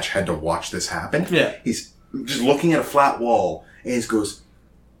match had to watch this happen. Yeah. He's just looking at a flat wall and he just goes,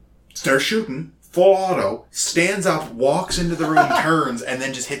 starts shooting, full auto, stands up, walks into the room, turns, and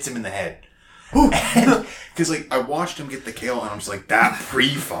then just hits him in the head. Because like I watched him get the kill and I'm just like, that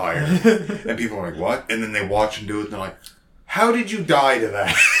pre-fire. And people are like, what? And then they watch him do it and they're like, how did you die to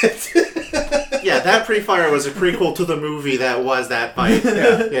that? Yeah, that pre-fire was a prequel to the movie that was that fight.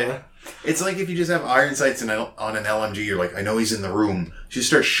 Yeah. It's like if you just have iron sights on an LMG, you're like, I know he's in the room. So you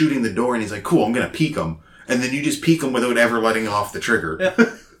start shooting the door and he's like, cool, I'm going to peek him. And then you just peek him without ever letting off the trigger. Yeah.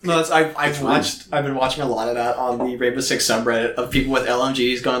 No, I've been watching a lot of that on the Rainbow Six subreddit of people with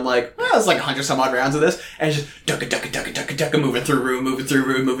LMGs going like, well, it's like 100 some odd rounds of this, and it's just ducka, moving through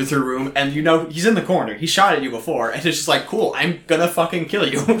room, and you know he's in the corner. He shot at you before, and it's just like, cool, I'm gonna fucking kill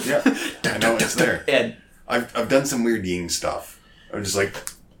you. Yeah, I know it's there. And I've done some weird Ying stuff. I'm just like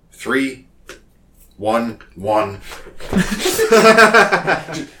 3, 1, 1.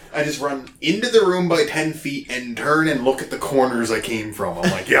 I just run into the room by 10 feet and turn and look at the corners I came from. I'm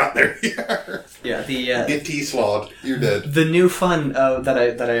like, yeah, there you are. Yeah, get T-slawed. You're dead. The new fun that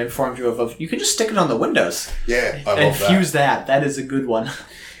I informed you of you can just stick it on the windows. Yeah, I love and fuse that. That is a good one.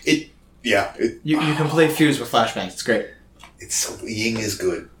 You can play fuse with flashbangs. It's great. Ying is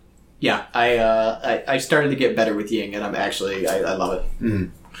good. Yeah, I started to get better with Ying, and I love it.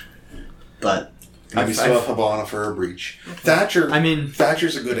 Mm. But we still have Habana for a breach. Thatcher's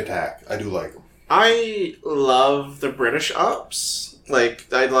a good attack. I do like him. I love the British ops. Like,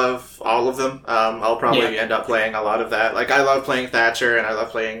 I love all of them. I'll probably end up playing a lot of that. Like, I love playing Thatcher, and I love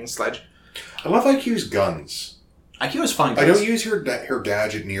playing Sledge. I love IQ's guns. IQ is fun. I don't use her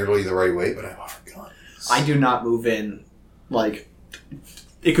gadget nearly the right way, but I love her guns. I do not move in, like,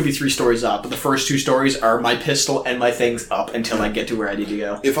 it could be 3 stories up, but the first 2 stories are my pistol and my things up until I get to where I need to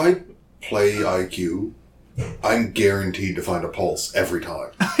go. If I play IQ, I'm guaranteed to find a pulse every time.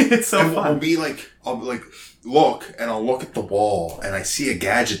 It's so fun. I'll be like, look, and I'll look at the wall, and I see a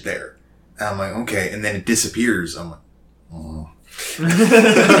gadget there. And I'm like, okay, and then it disappears. I'm like, oh.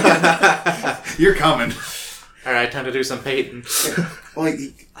 You're coming. All right, time to do some painting.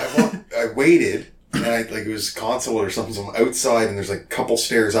 Like, I waited, and it was console or something, so I'm outside, and there's like a couple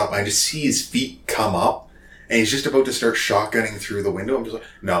stairs up, and I just see his feet come up, and he's just about to start shotgunning through the window. I'm just like,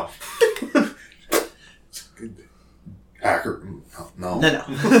 no. Hacker. No.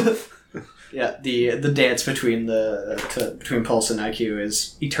 Yeah, the dance between between Pulse and IQ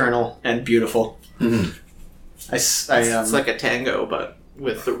is eternal and beautiful. Mm-hmm. It's like a tango, but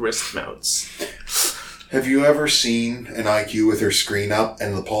with the wrist mounts. Have you ever seen an IQ with their screen up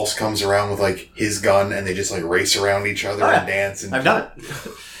and the Pulse comes around with like his gun and they just like race around each other and dance? And I've done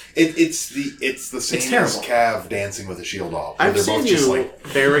it. It's the same as Cav dancing with a shield off. I've seen you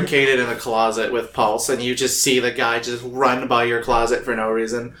barricaded in a closet with Pulse, and you just see the guy just run by your closet for no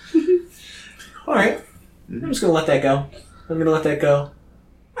reason. All right, I'm just gonna let that go. I'm gonna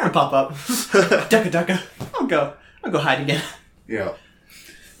pop up. Ducka. I'll go hide again. Yeah.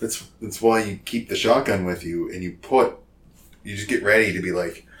 That's why you keep the shotgun with you, and you just get ready to be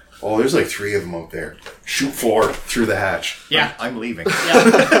like, oh, there's like 3 of them out there. Shoot 4 through the hatch. Yeah. I'm leaving.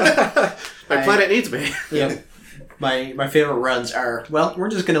 Yeah. My planet needs me. Yeah. My favorite runs are, well,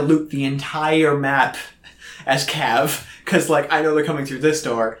 we're just gonna loot the entire map as Cav, because like I know they're coming through this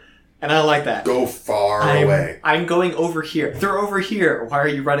door, and I like that. Go far away. I'm going over here. They're over here. Why are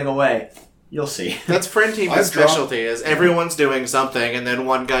you running away? You'll see. That's Friend Team's specialty, is everyone's doing something, and then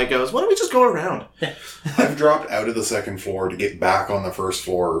one guy goes, why don't we just go around? I've dropped out of the second floor to get back on the first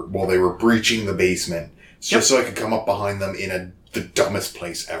floor while they were breaching the basement. Just so I could come up behind them in the dumbest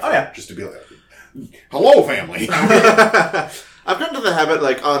place ever. Oh, yeah. Just to be like, hello, family. I've gotten to the habit,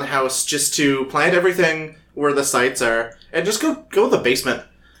 like, on house, just to plant everything where the sites are, and just go to the basement.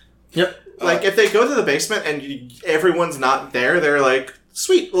 Yep. Like, if they go to the basement and everyone's not there, they're like,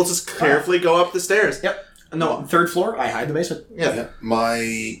 sweet, we'll just carefully go up the stairs. Yep. No, 3rd floor, I hide in the basement. Yeah.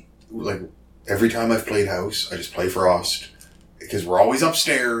 Every time I've played House, I just play Frost. Because we're always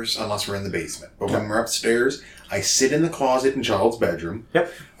upstairs unless we're in the basement. But when we're upstairs, I sit in the closet in Child's bedroom.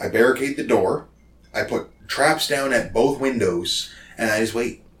 Yep. I barricade the door. I put traps down at both windows. And I just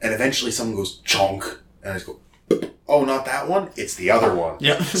wait. And eventually someone goes, chonk. And I just go, oh, not that one? It's the other one.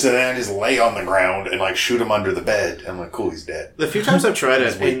 Yep. So then I just lay on the ground and like shoot him under the bed. And I'm like, cool, he's dead. The few times I've tried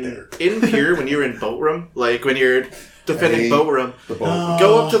it, in Pure, when you're in Boat Room, like when you're defending Boat Room,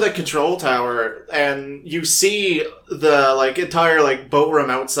 go up to the control tower and you see the like entire like Boat Room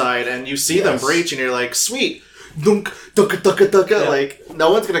outside and you see them breach and you're like, sweet. Dunk, ducka, ducka, ducka. Like,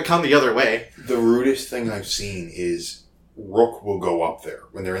 no one's going to come the other way. The rudest thing I've seen is Rook will go up there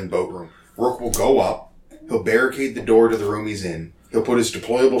when they're in Boat Room. Rook will go up. He'll barricade the door to the room he's in. He'll put his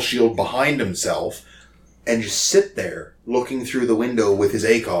deployable shield behind himself and just sit there looking through the window with his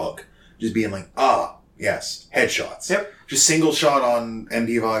ACOG. Just being like, yes, headshots. Yep. Just single shot on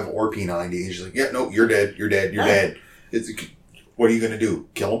MP5 or P90. He's just like, yeah, no, you're dead. You're dead. What are you going to do?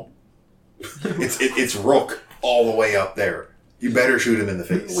 Kill him? It's Rook all the way up there. You better shoot him in the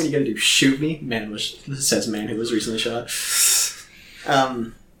face. What are you going to do? Shoot me? Says man who was recently shot.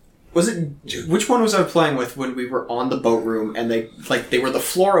 Which one was I playing with when we were on the Boat Room and they were the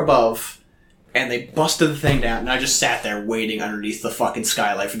floor above and they busted the thing down and I just sat there waiting underneath the fucking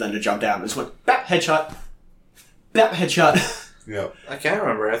skylight for them to jump down and just went, bap, headshot. Bap, headshot. Yeah. I can't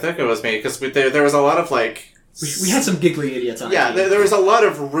remember. I think it was me because there was a lot of like... We had some giggly idiots on. Yeah, there was a lot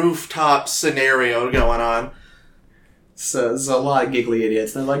of rooftop scenario going on. So there's a lot of giggly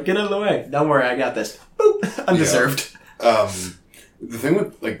idiots. They're like, get out of the way. Don't worry, I got this. Boop. Undeserved. Yeah. The thing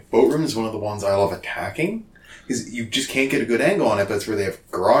with, like, Boat Room is one of the ones I love attacking, because you just can't get a good angle on it, but it's where they have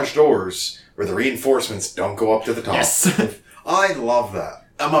garage doors, where the reinforcements don't go up to the top. Yes. I love that.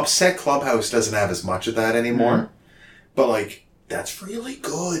 I'm upset Clubhouse doesn't have as much of that anymore, but, like, that's really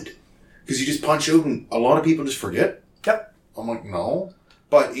good. Because you just punch out and a lot of people just forget. Yep. I'm like, no.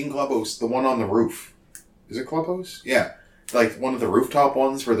 But in Clubhouse, the one on the roof, is it Clubhouse? Yeah. Like, one of the rooftop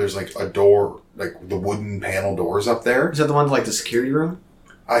ones where there's, like, a door, like, the wooden panel doors up there. Is that the one like the security room?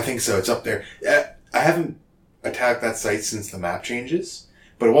 I think so. It's up there. I haven't attacked that site since the map changes,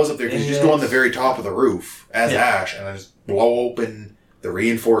 but it was up there because you just go on the very top of the roof as Ash and I just blow open the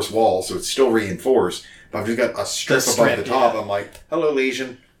reinforced wall, so it's still reinforced, but I've just got a strip above the top. I'm like, hello,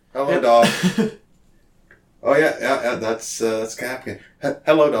 Legion. Hello, Doc. Oh, yeah, that's Captain.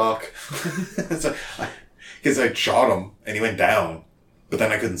 Hello, Doc. Because I shot him, and he went down, but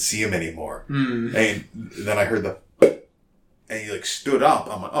then I couldn't see him anymore. And then I heard and he, like, stood up.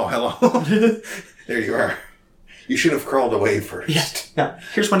 I'm like, oh, hello. There you are. You should have crawled away first. Yeah. No,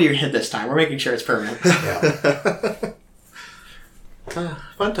 here's one to your head this time. We're making sure it's permanent. Yeah.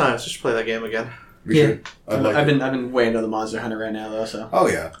 Fun times. We should play that game again. We should. I've been way into the Monster Hunter right now, though, so. Oh,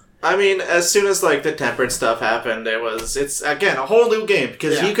 yeah. I mean, as soon as like the tempered stuff happened, it's again a whole new game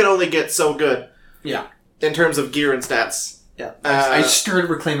because you can only get so good. Yeah. In terms of gear and stats. Yeah. I started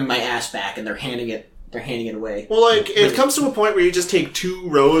reclaiming my ass back, and they're handing it away. Well, like it comes to a point where you just take 2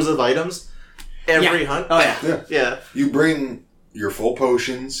 rows of items every hunt. Oh yeah. Yeah. You bring your full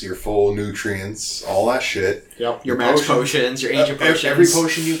potions, your full nutrients, all that shit. Yep. Your max potions, your ancient potions. Every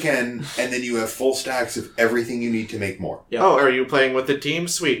potion you can, and then you have full stacks of everything you need to make more. Yep. Oh, are you playing with the team?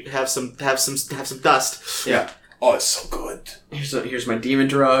 Sweet. Have some dust. Yeah. Oh, it's so good. Here's my demon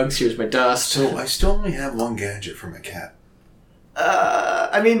drugs. Here's my dust. So I still only have 1 gadget for my cat.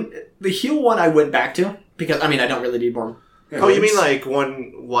 I mean, the heal one I went back to because I don't really need more. Yeah, you mean like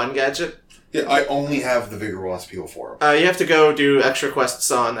one gadget? Yeah, I only have the Vigor Wasp heal for him. You have to go do extra quests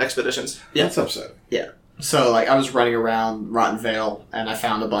on expeditions. Yeah. That's upsetting. Yeah. So, like, I was running around Rotten Vale, and I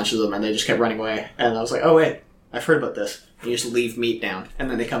found a bunch of them, and they just kept running away. And I was like, oh, wait, I've heard about this. And you just leave meat down. And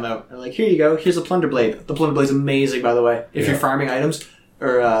then they come out, and they're like, here you go, here's a Plunder Blade. The Plunder Blade's amazing, by the way. If you're farming items,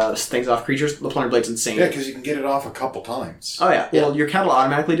 or things off creatures, the Plunder Blade's insane. Yeah, because you can get it off a couple times. Oh, yeah. Well, your cat will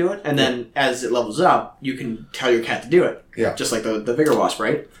automatically do it, and then as it levels up, you can tell your cat to do it. Yeah. Just like the Vigor Wasp,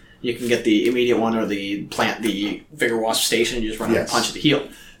 right? You can get the immediate one or the Vigor Wasp station and you just run and punch at the heal.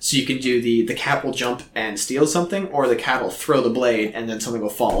 So you can do the cat will jump and steal something, or the cat will throw the blade and then something will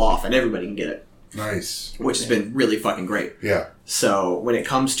fall off and everybody can get it. Nice. Which has been really fucking great. Yeah. So when it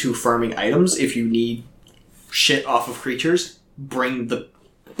comes to farming items, if you need shit off of creatures, bring the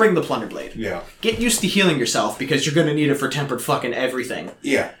Plunder Blade. Yeah. Get used to healing yourself because you're going to need it for tempered fucking everything.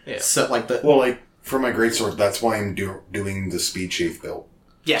 Yeah. So Well, like, for my greatsword, that's why I'm doing the Speed Chafe build.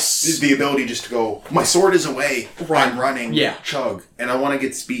 Yes. The ability just to go, my sword is away, I'm running, chug. And I want to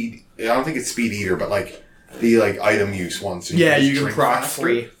get speed, I don't think it's Speed Eater, but like, the like item use one. So you can proc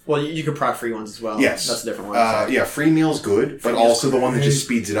free. Well, you can proc free ones as well. Yes. That's a different one. Yeah, free meal's good, but also the one that just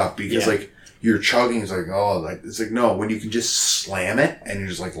speeds it up because like, you're chugging, it's like, it's like, no, when you can just slam it and you're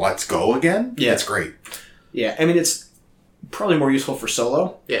just like, let's go again, that's great. Yeah, I mean, it's probably more useful for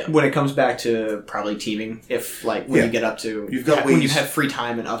solo. Yeah. When it comes back to probably teaming, if like when you get up to when you have free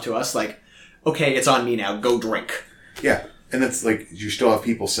time and up to us, like, okay, it's on me now. Go drink. Yeah, and that's like you still have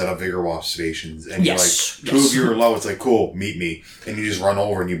people set up Vigor Wasp stations, and you're like 2 Yes. of you are low. It's like cool, meet me, and you just run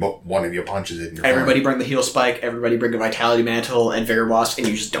over and one of you punches it. And you're Everybody fine. bring the heal spike. Everybody bring a vitality mantle and Vigor Wasp, and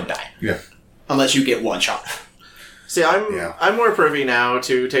you just don't die. Yeah. Unless you get one shot. See, I'm more privy now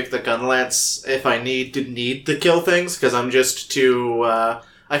to take the gun lance if I need to kill things, because I'm just too...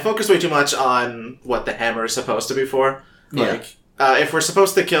 I focus way too much on what the hammer is supposed to be for. Like, if we're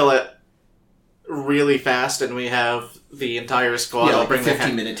supposed to kill it really fast and we have the entire squad, I'll bring the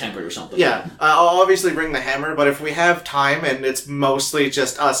 15-minute tempered or something. Yeah, I'll obviously bring the hammer, but if we have time and it's mostly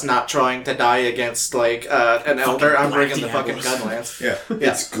just us not trying to die against, like, an elder, I'm bringing the fucking gun lance. Yeah.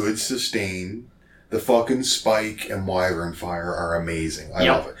 It's good sustain. The fucking spike and wyvern fire are amazing. I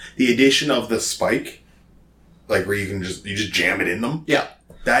love it. The addition of the spike, like where you just jam it in them. Yeah.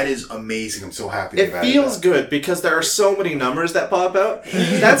 That is amazing. I'm so happy. It feels good because there are so many numbers that pop out.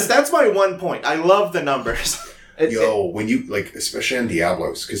 That's my one point. I love the numbers. When you like, especially on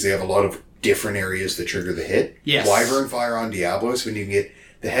Diablos, because they have a lot of different areas that trigger the hit. Yes. Wyvern fire on Diablos, when you can get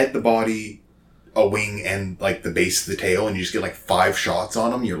the head, the body, a wing, and like the base of the tail, and you just get like 5 shots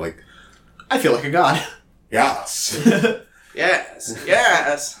on them. You're like, I feel like a god. yes.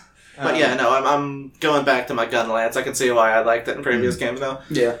 yes. But yeah, no, I'm going back to my gun lance. I can see why I liked it in previous games now.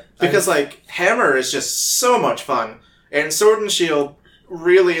 Yeah. Because, like, hammer is just so much fun. And sword and shield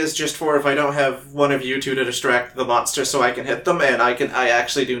really is just for if I don't have one of you two to distract the monster so I can hit them, and I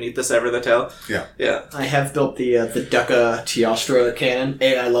actually do need to sever the tail. Yeah. Yeah. I have built the Ducka Teostra cannon.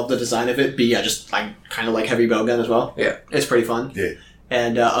 A, I love the design of it. B, I kind of like heavy bowgun as well. Yeah. It's pretty fun. Yeah.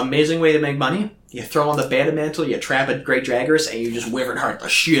 And amazing way to make money. You throw on the bandit mantle, you trap a great Draggers, and you just wyvern heart the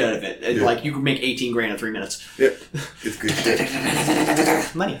shit out of it. And, like, you can make 18 grand in 3 minutes. Yeah. It's good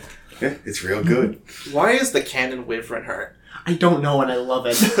shit. Money. Yeah, it's real good. Why is the cannon wyvern heart? I don't know, and I love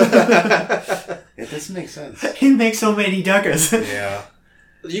it. It doesn't make sense. It makes so many Duckas. Yeah.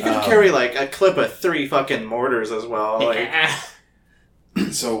 You could carry, like, a clip of 3 fucking mortars as well. Like,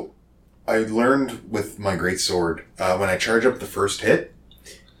 So, I learned with my greatsword, when I charge up the first hit,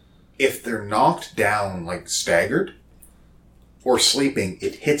 if they're knocked down, like staggered, or sleeping,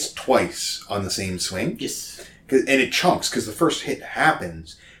 it hits twice on the same swing. Yes. And it chunks, because the first hit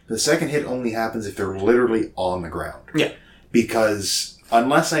happens. The second hit only happens if they're literally on the ground. Yeah. Because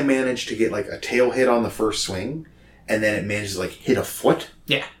unless I manage to get like a tail hit on the first swing, and then it manages to like hit a foot,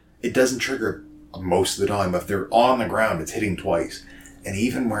 it doesn't trigger most of the time. If they're on the ground, it's hitting twice. And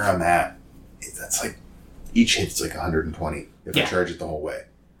even where I'm at, that's like, each hit's like 120 if I charge it the whole way.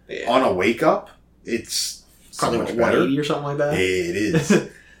 on a wake up, it's so much better. 180 or something like that. It is.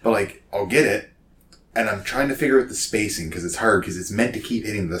 But like, I'll get it, and I'm trying to figure out the spacing because it's hard because it's meant to keep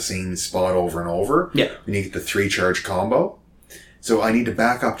hitting the same spot over and over. Yeah. When you get the 3 charge combo. So I need to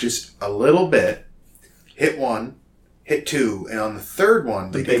back up just a little bit, hit 1, hit 2, and on the third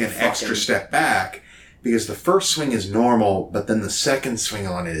one, they take an extra step back because the first swing is normal, but then the second swing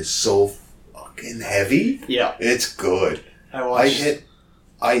on it is so fucking heavy. Yeah. It's good. I hit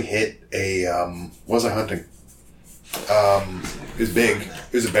a, what was I hunting? It was big.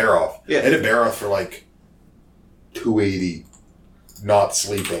 It was a bear off. Yeah. I hit a bear off for like 280, not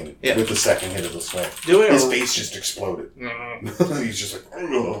sleeping, with the second hit of the swing. His face just exploded. He's just like,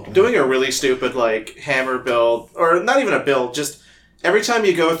 ugh. Doing a really stupid, like, hammer build, or not even a build, just every time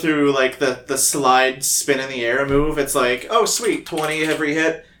you go through, like, the slide spin in the air move, it's like, oh, sweet, 20 every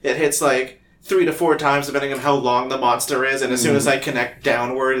hit. It hits, like, 3 to 4 times depending on how long the monster is, and as soon as I connect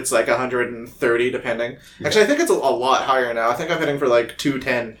downward, it's like 130 depending. Actually, I think it's a lot higher now. I think I'm hitting for like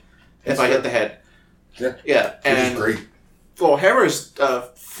 210 if I hit the head. Yeah, and Which is great. Well, hammer's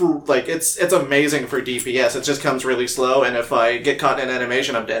like it's amazing for DPS. It just comes really slow, and if I get caught in an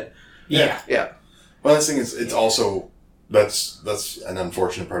animation, I'm dead. Yeah. Well, this thing is, it's also that's an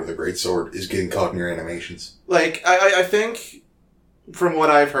unfortunate part of the greatsword is getting caught in your animations. Like I think. From what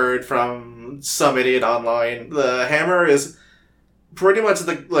I've heard from some idiot online, the hammer is pretty much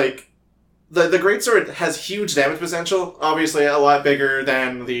the greatsword has huge damage potential. Obviously, a lot bigger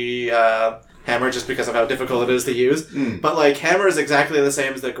than the hammer, just because of how difficult it is to use. But like hammer is exactly the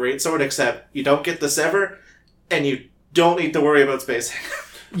same as the greatsword, except you don't get the sever, and you don't need to worry about spacing.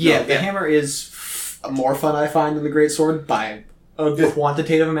 The hammer is more fun, I find, than the greatsword by a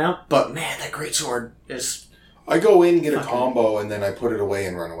quantitative amount. But man, that greatsword is. I go in, get a combo, and then I put it away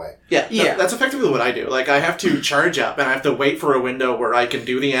and run away. Yeah. That's effectively what I do. Like, I have to charge up, and I have to wait for a window where I can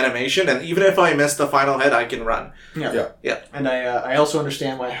do the animation, and even if I miss the final head, I can run. Yeah. And I also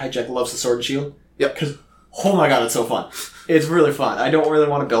understand why Hijack loves the sword and shield. Yep. Because, oh my god, it's so fun. It's really fun. I don't really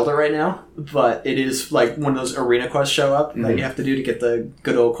want to build it right now, but it is like one of those arena quests show up that you have to do to get the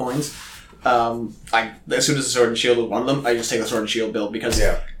good old coins. As soon as the sword and shield is one of them, I just take the sword and shield build because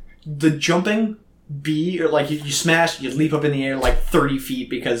the jumping... or like you smash, you leap up in the air like 30 feet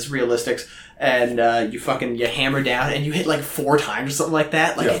because realistics, and you hammer down and you hit like 4 times or something like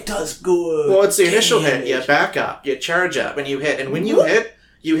that. Like it does good. Well, it's the initial hit. You back up, you charge up, and you hit. And when you hit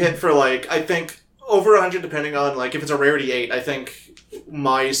for like I think over 100, depending on like if it's a rarity 8. I think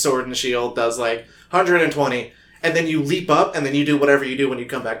my sword and shield does like 120. And then you leap up, and then you do whatever you do when you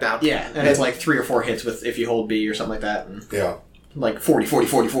come back down. Yeah, and it's like 3 or 4 hits with if you hold B or something like that. And like 40.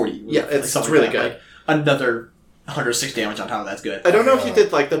 Yeah, it's really good. Like another 106 damage on top of that's good. I don't know if you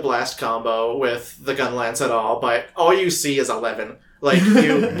did like the blast combo with the gun lance at all, but all you see is 11. Like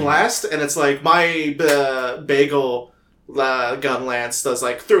you blast, and it's like my bagel gun lance does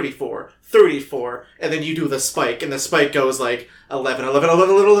like 34, and then you do the spike, and the spike goes like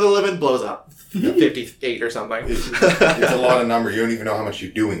 11, blows up 58 or something. It's a lot of numbers. You don't even know how much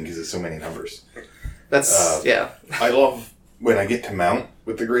you're doing because there's so many numbers. That's I love when I get to mount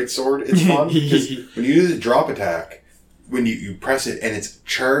with the greatsword. It's fun because when you do the drop attack, when you press it and it's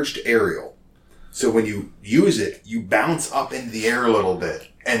charged aerial, so when you use it, you bounce up into the air a little bit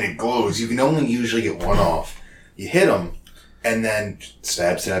and it glows. You can only usually get 1 off. You hit them and then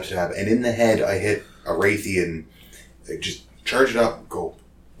stab, and in the head I hit a Raytheon. Just charge it up, go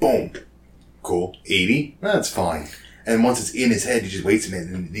boom, cool, 80. That's fine. And once it's in his head, he just waits a minute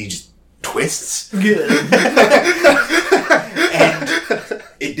and he just twists. Good. And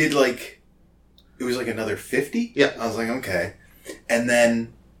it did it was like another 50. Yeah. I was like, okay. And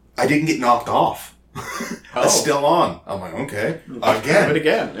then I didn't get knocked off. I was still on. I'm like, okay. Again. Do it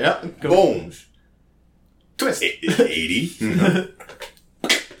again. Yeah. Boom. Twist. 80.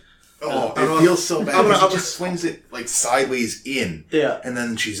 Oh, it feels so bad. She just swings it like sideways in. Yeah. And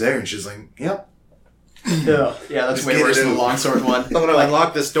then she's there and she's like, yep. Yeah, that's way worse than the longsword one. I'm gonna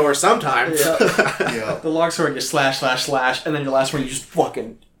unlock this door sometime. Yeah. The longsword, you slash, and then your last one, you just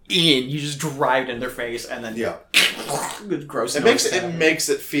fucking you just drive it in their face, and then gross. It makes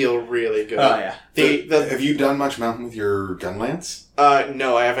it feel really good. Oh yeah. Have you done much mounting with your gun lance?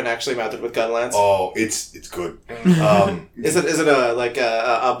 No, I haven't actually mounted with gun lance. Oh, it's good. Is it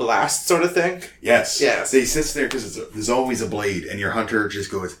a blast sort of thing? Yes. Yes. They sits there because there's always a blade, and your hunter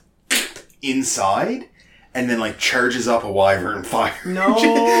just goes inside, and then like charges up a wyvern fire. No.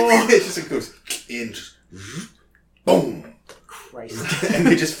 It just goes in, just boom. Christ. And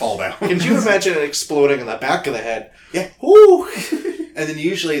they just fall down. Can you imagine it exploding in the back of the head? Yeah. Woo! And then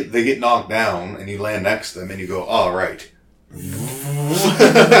usually they get knocked down, and you land next to them, and you go, all right. And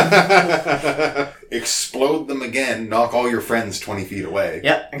explode them again, knock all your friends 20 feet away.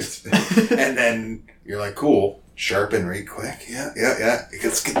 Yeah. And then you're like, cool, sharpen right quick. Yeah.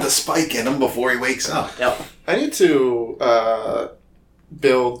 Let's get the spike in him before he wakes up. Yep. I need to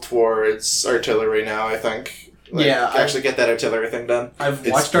build towards artillery now, I think. Actually get that artillery thing done. I've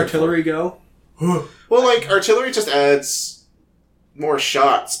watched artillery go. Well, like, artillery just adds more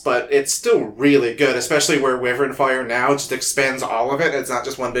shots, but it's still really good, especially where Wyvern Fire now just expands all of it. It's not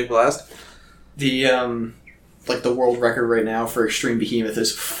just one big blast. The, the world record right now for Extreme Behemoth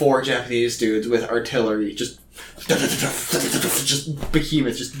is 4 Japanese dudes with artillery just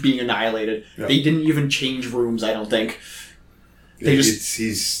Behemoth just being annihilated. Yep. They didn't even change rooms, I don't think.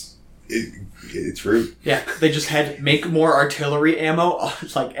 It's rude. Yeah, they just had make more artillery ammo,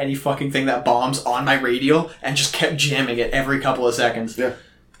 like any fucking thing that bombs on my radial, and just kept jamming it every couple of seconds. Yeah.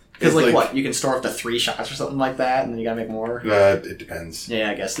 Because, what, you can store up to 3 shots or something like that, and then you gotta make more? It depends. Yeah,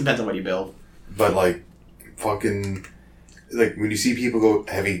 I guess. Depends on what you build. But, fucking... when you see people go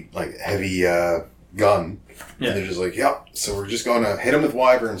heavy gun, and they're just like, yep, so we're just gonna hit them with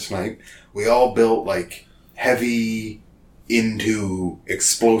Wyvern Snipe. We all built, heavy... into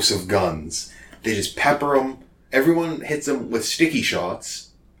explosive guns. They just pepper them. Everyone hits them with sticky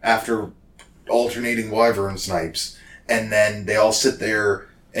shots after alternating Wyvern Snipes, and then they all sit there,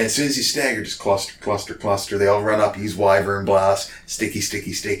 and as soon as you stagger, just cluster. They all run up, use Wyvern Blast,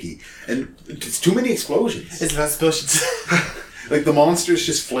 sticky. And it's too many explosions. It's not explosions. The monsters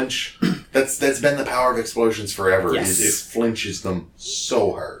just flinch. That's been the power of explosions forever. Yes. It flinches them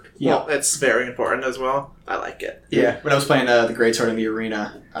so hard. Yeah. Well, it's very important as well. I like it. Yeah. When I was playing the Greatsword in the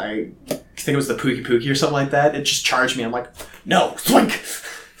arena, I think it was the Pookie or something like that. It just charged me. I'm like, no, slink!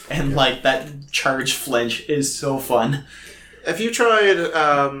 And that charge flinch is so fun. If you tried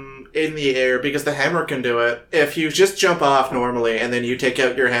in the air, because the hammer can do it, if you just jump off normally and then you take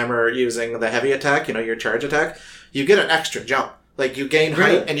out your hammer using the heavy attack, your charge attack, you get an extra jump. You gain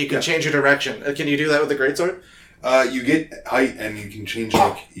height and you can change your direction. Can you do that with the Greatsword? You get height and you can change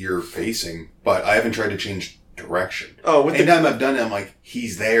your facing, but I haven't tried to change direction. Oh, anytime I've done it, I'm like,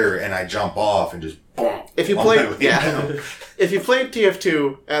 he's there, and I jump off and just boom. If you played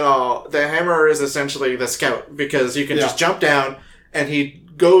TF2 at all, the hammer is essentially the scout, because you can just jump down and he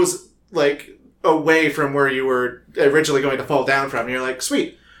goes away from where you were originally going to fall down from. And you're like,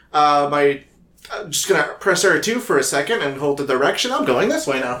 sweet. I'm just gonna press R2 for a second and hold the direction. I'm going this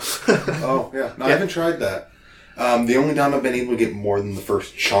way now. Oh yeah, no, I haven't tried that. The only time I've been able to get more than the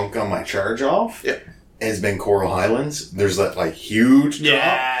first chunk on my charge off has been Coral Highlands. There's that huge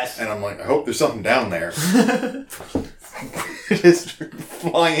drop, and I'm like, I hope there's something down there. Just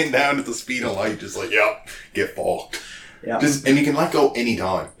flying down at the speed of light, just get fucked. Yeah. And you can let go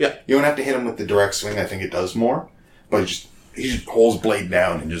anytime. Yeah. You don't have to hit him with the direct swing. I think it does more, but he just holds blade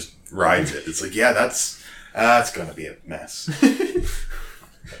down and just rides it. It's that's gonna be a mess.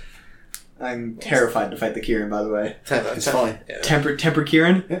 I'm terrified to fight the Kieran, by the way. It's fine. Yeah. Temper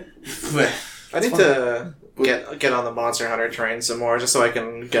Kieran? Yeah. I need to get on the Monster Hunter train some more, just so I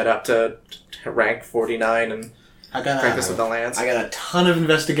can get up to rank 49 and practice with the lance. I got a ton of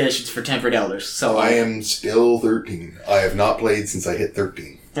investigations for Tempered Elders, so I am still 13. I have not played since I hit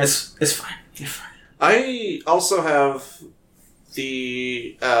 13. It's fine. You're fine. I also have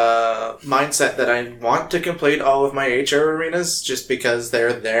the mindset that I want to complete all of my HR arenas just because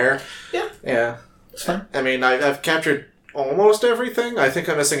they're there. Yeah. It's fine. I mean, I've captured almost everything. I think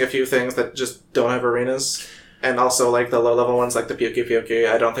I'm missing a few things that just don't have arenas. And also, the low-level ones, like the Pukey.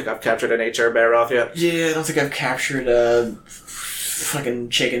 I don't think I've captured an HR Bear off yet. Yeah, I don't think I've captured a fucking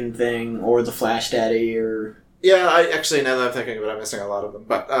chicken thing or the Flash Daddy or... Yeah, now that I'm thinking of it, I'm missing a lot of them.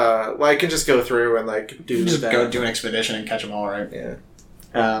 But, I can just go through and, do just that. Go do an expedition and catch them all, right? Yeah.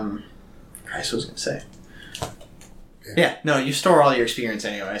 Christ, what was I going to say? Yeah, no, you store all your experience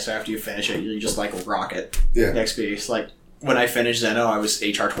anyway, so after you finish it, you just, rocket. Yeah. XP. It's when I finished Zeno, I was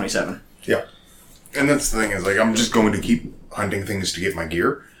HR 27. Yeah. And that's the thing is, I'm just going to keep hunting things to get my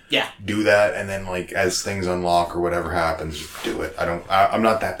gear. Yeah. Do that, and then, as things unlock or whatever happens, just do it. I'm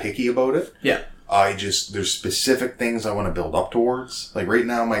not that picky about it. Yeah. There's specific things I want to build up towards. Right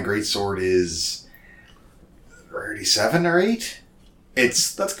now, my greatsword is 37 or 8.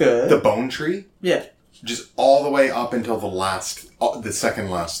 That's good. The bone tree. Yeah. Just all the way up until the second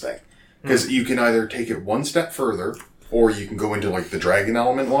last thing. Because you can either take it one step further, or you can go into, the dragon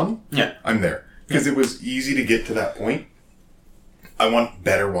element one. Yeah. I'm there. Because it was easy to get to that point. I want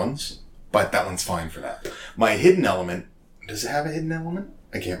better ones, but that one's fine for that. My hidden element, does it have a hidden element?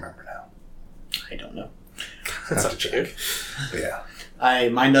 I can't remember now. I don't know. That's have to check. But yeah.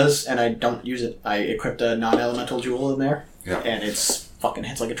 Mine does, and I don't use it. I equipped a non-elemental jewel in there. and it's fucking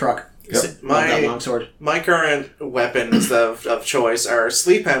hits like a truck. Yep. That longsword. My current weapons of choice are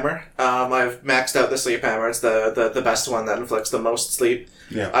Sleep Hammer. I've maxed out the Sleep Hammer. It's the best one that inflicts the most sleep.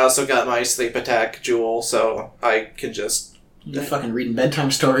 Yeah. I also got my Sleep Attack Jewel, so I can just... You're fucking reading bedtime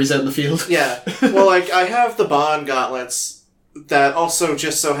stories out in the field. Yeah. Well, like, I have the Bond gauntlets that also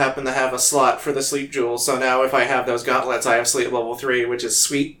just so happen to have a slot for the Sleep Jewel, so now if I have those gauntlets, I have Sleep Level 3, which is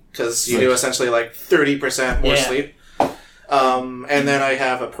sweet, because you do essentially, like, 30% more sleep. And then I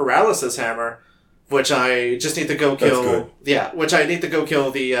have a Paralysis Hammer, which I just need to go kill... That's good. Yeah, which I need to go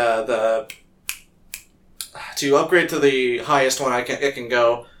kill the... To upgrade to the highest one it can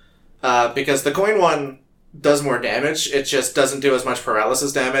go, because the coin one does more damage. It just doesn't do as much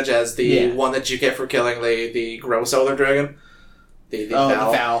paralysis damage as the one that you get for killing the Gross Elder Dragon. The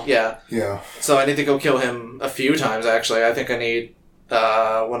Val. Yeah. Yeah. So I need to go kill him a few times, actually. I think I need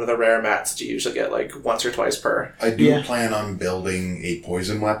one of the rare mats that you usually get like once or twice per. I do plan on building a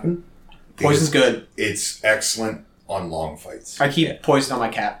poison weapon. Poison's good. It's excellent on long fights. I keep poison on my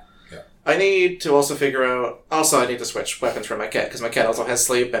cat. I need to also figure out... Also, I need to switch weapons for my cat, because my cat also has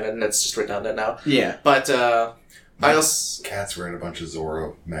sleep, and it's just redundant now. Yeah. But, I also... Cat's wearing a bunch of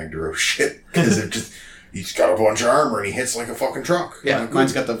Zorro Magdaro shit, because he's got a bunch of armor, and he hits like a fucking truck. Yeah,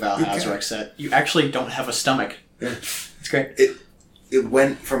 mine's got the Val Hazarek set. You actually don't have a stomach. Yeah. It's great. It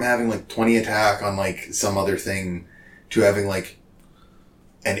went from having, like, 20 attack on, like, some other thing, to having, like,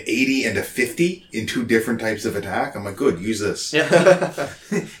 an 80 and a 50 in two different types of attack. I'm like, good, use this. Yeah.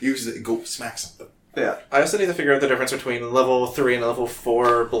 Use it, go smack something. Yeah. I also need to figure out the difference between level 3 and level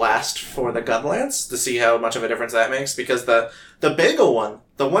 4 blast for the gun lance to see how much of a difference that makes, because the bagel one,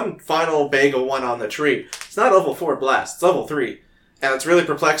 the one final bagel one on the tree, it's not level 4 blast, it's level 3. And it's really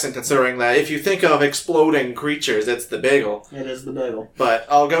perplexing considering that if you think of exploding creatures, it's the bagel. It is the bagel. But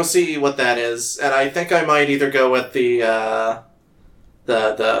I'll go see what that is, and I think I might either go with the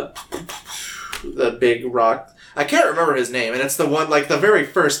big rock. I can't remember his name, and it's the one, like, the very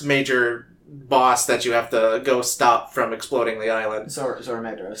first major boss that you have to go stop from exploding the island. Zora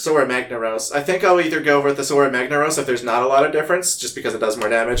Magdaros. Zora Magdaros. I think I'll either go with the Zora Magdaros if there's not a lot of difference, just because it does more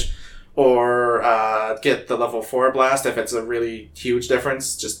damage, or get the level 4 blast if it's a really huge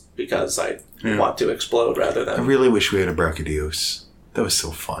difference, just because I want to explode rather than... I really wish we had a Brachydios. That was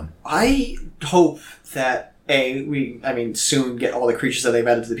so fun. I hope that we soon get all the creatures that they've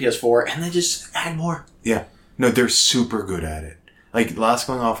added to the PS4, and then just add more. Yeah. No, they're super good at it. Like, last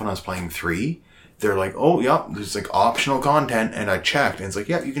going off when I was playing 3, they're like, oh, yeah, there's, like, optional content, and I checked, and it's like,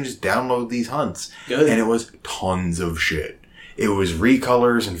 yeah, you can just download these hunts. Good. And it was tons of shit. It was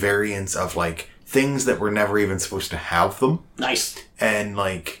recolors and variants of, like, things that were never even supposed to have them. Nice. And,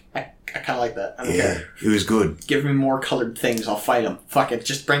 like... I kind of like that. I don't care. It was good. Give me more colored things, I'll fight them. Fuck it,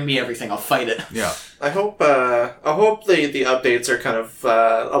 just bring me everything, I'll fight it. Yeah. I hope the updates are kind of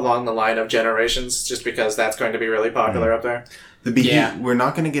along the line of generations, just because that's going to be really popular up there. We're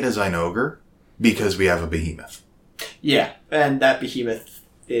not going to get a Zynogar because we have a Behemoth. Yeah, and that Behemoth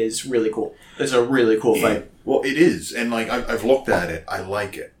is really cool. It's a really cool fight. Well, it is, and like I've looked at it, I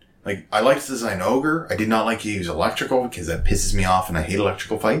like it. Like, I liked the Zynogar. I did not like to use electrical because that pisses me off, and I hate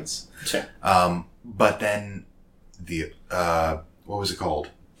electrical fights. Sure. But then the what was it called?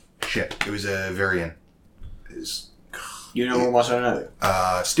 Shit, it was a variant. You know what was another?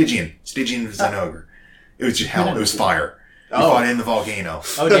 Stygian Zynogar. It was just hell. It was fire. You fought in the volcano.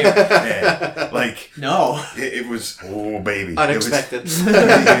 Oh dear. And, like, no. It was, oh baby, unexpected. It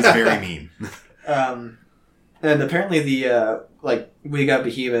was very mean. And apparently we got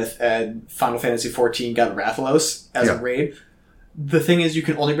Behemoth and Final Fantasy XIV got Rathalos as a raid. The thing is, you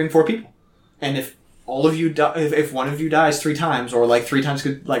can only bring 4 people, and if all of you if one of you dies 3 times, or like 3 times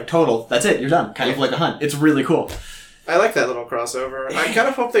like total, that's it. You're done. Kind of like a hunt. It's really cool. I like that little crossover. I kind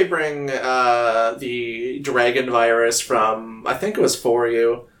of hope they bring the dragon virus from, I think it was For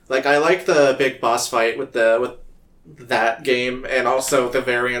You. Like, I like the big boss fight with that game, and also the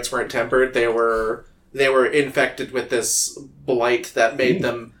variants weren't tempered. They were infected with this blight that made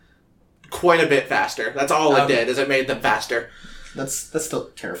them quite a bit faster. That's all it did, is it made them faster. That's still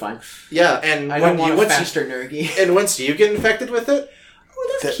terrifying. Yeah, and I don't want a faster Nergy. And once you get infected with it,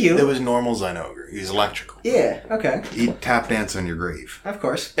 that's cute. There was normal Zynogar. He was electrical. Yeah, okay. He'd tap dance on your grave. Of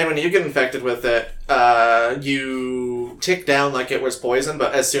course. And when you get infected with it, you tick down like it was poison,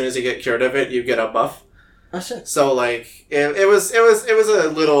 but as soon as you get cured of it, you get a buff. That's it. So, like, it was a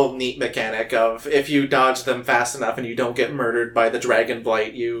little neat mechanic of, if you dodge them fast enough and you don't get murdered by the dragon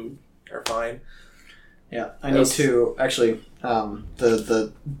blight, you are fine. Yeah, I need to, actually,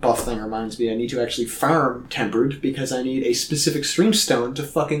 The buff thing reminds me I need to actually farm Tempered because I need a specific stream stone to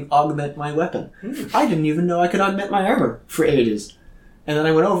fucking augment my weapon. I didn't even know I could augment my armor for ages. And then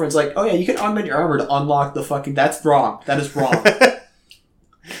I went over and it's like, oh yeah, you can augment your armor to unlock the fucking... That's wrong. That is wrong.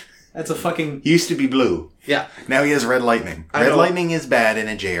 That's a fucking... He used to be blue. Yeah. Now he has red lightning. Red lightning is bad in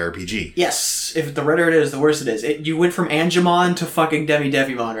a JRPG. Yes. If the redder it is, the worse it is. You went from Angemon to fucking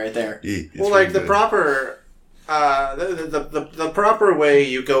Devimon right there. Well, like, the proper... the proper way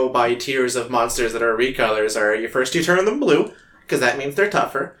you go by tiers of monsters that are recolors are you turn them blue, because that means they're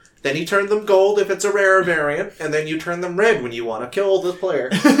tougher. Then you turn them gold if it's a rare variant, and then you turn them red when you want to kill the player.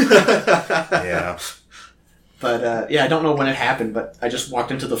 Yeah. But, yeah, I don't know when it happened, but I just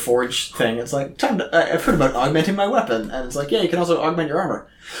walked into the forge thing. It's like, I've heard about augmenting my weapon. And it's like, yeah, you can also augment your armor.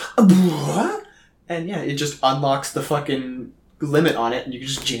 And, yeah, it just unlocks the fucking limit on it, and you can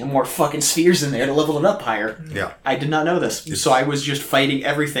just jam more fucking spheres in there to level it up higher. Yeah. I did not know this. So I was just fighting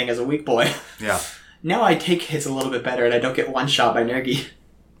everything as a weak boy. Yeah. Now I take hits a little bit better, and I don't get one shot by Nergi.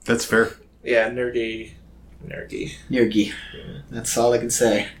 That's fair. Yeah, Nergi. Nergi. That's all I can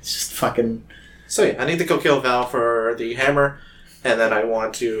say. It's just fucking... So yeah, I need to go kill Val for the hammer, and then I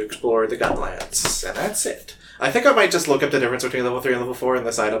want to explore the Gunlance, and that's it. I think I might just look up the difference between level 3 and level 4 and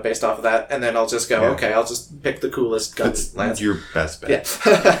decide based off of that, and then I'll just go, okay, I'll just pick the coolest Gunlance. That's your best bet.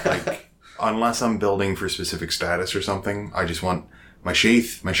 Yeah. Like, unless I'm building for specific status or something, I just want my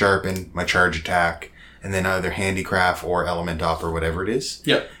Sheath, my Sharpen, my Charge Attack, and then either Handicraft or Element Up or whatever it is.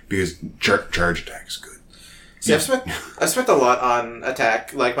 Yep. Because Charge Attack is good. See, I've spent a lot on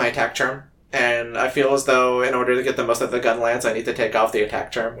attack, like my attack charm, and I feel as though in order to get the most out of the Gunlance, I need to take off the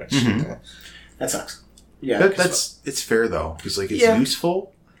attack charm, which... That sucks. Yeah. It's fair, though. Because, like, it's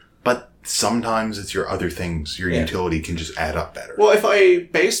useful, but sometimes it's your other things. Your utility can just add up better. Well, if I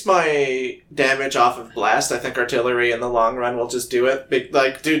base my damage off of Blast, I think Artillery in the long run will just do it.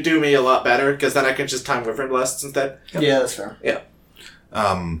 Like, do me a lot better, because then I can just time Wyvern Blasts instead. Yep. Yeah, that's fair. Yeah.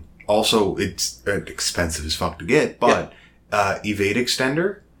 Also, it's expensive as fuck to get, but Evade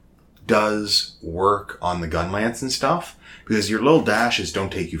Extender does work on the Gunlance and stuff, because your little dashes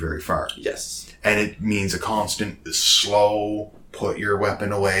don't take you very far. Yes. And it means a constant, slow, put your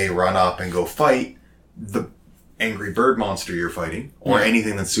weapon away, run up, and go fight the angry bird monster you're fighting, or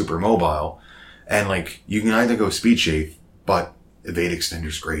anything that's super mobile. And, like, you can either go Speed Sheath, but Evade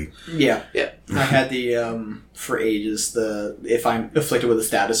Extender's great. Yeah. Yeah. I had the, for ages, if I'm afflicted with a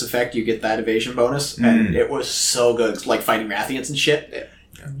status effect, you get that evasion bonus, and it was so good. It's like fighting Rathians and shit. Yeah.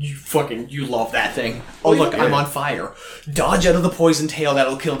 You love that thing. Oh, look, I'm on fire. Dodge out of the poison tail,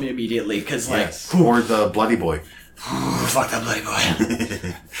 that'll kill me immediately, because, like... Or the Bloody Boy. Fuck that Bloody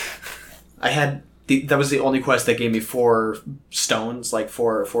Boy. I had... that was the only quest that gave me 4 stones, like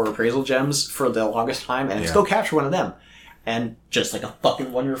 4 appraisal gems for the longest time, and I still capture one of them. And just like a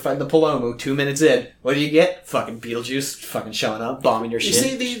fucking when you're fighting the Palomu, 2 minutes in, what do you get? Fucking Beetlejuice fucking showing up, bombing your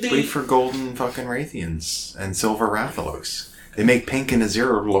shit. You see, wait for golden fucking Rathians and silver Rathalos. They make Pink and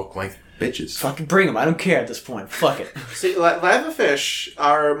Azure look like bitches. Fucking bring them. I don't care at this point. Fuck it. See, lava fish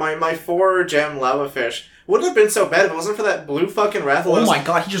are my 4 gem lava fish. Wouldn't have been so bad if it wasn't for that blue fucking Rathalos. Oh my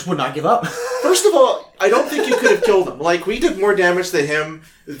god, he just would not give up. First of all, I don't think you could have killed him. Like, we did more damage to him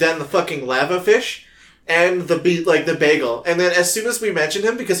than the fucking lava fish and the bagel. And then as soon as we mentioned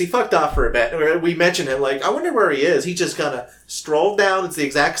him, because he fucked off for a bit, we mentioned him, like, I wonder where he is. He just kind of strolled down. It's the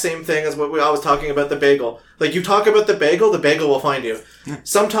exact same thing as what I was talking about the bagel. Like, you talk about the bagel will find you.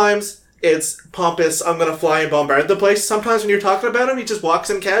 Sometimes it's pompous, I'm gonna fly and bombard the place. Sometimes when you're talking about him, he just walks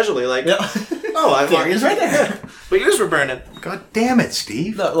in casually, like, there he is right there. But yours were burning. God damn it,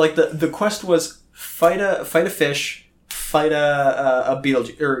 Steve. The quest was fight a fish, fight a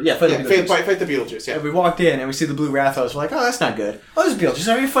Beetlejuice, or fight a Beetlejuice. Fight the Beetlejuice, yeah. And we walked in and we see the blue Rathalos. We're like, oh, that's not good. Oh, there's Beetlejuice.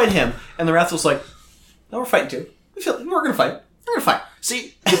 How are you fight him? And the Rathalos like, no, we're fighting too. We're gonna fight. We're gonna fight.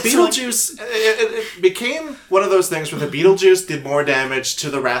 See, the Beetlejuice, it became one of those things where the Beetlejuice did more damage to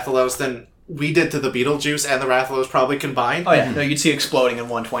the Rathalos than we did to the Beetlejuice and the Rathalos probably combined. Oh yeah, no, you'd see exploding and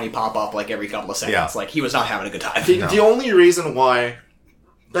 120 pop up like every couple of seconds. Yeah. Like, he was not having a good time. The only reason why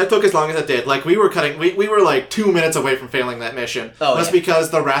that took as long as it did, like, we were like 2 minutes away from failing that mission.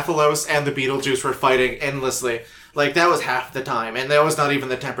 Because the Rathalos and the Beetlejuice were fighting endlessly. Like, that was half the time, and that was not even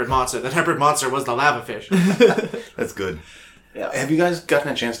the Tempered Monster. The Tempered Monster was the lava fish. That's good. Yeah. Have you guys gotten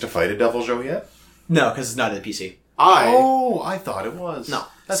a chance to fight a Deviljho yet? No, because it's not in the PC. I thought it was. No.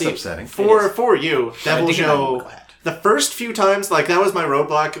 That's upsetting. For you, Deviljho The first few times, like, that was my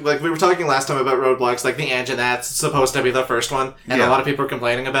roadblock. Like, we were talking last time about roadblocks, like the Anjanet's supposed to be the first one, and a lot of people were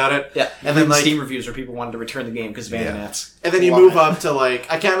complaining about it. Yeah, and then, like, Steam reviews where people wanted to return the game because of Anjanet's. And then you move up to, like,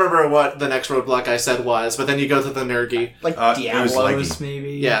 I can't remember what the next roadblock I said was, but then you go to the Nergi. Like, Diablos,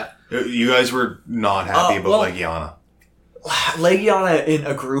 maybe? Yeah. You guys were not happy about Legiana. Legiana in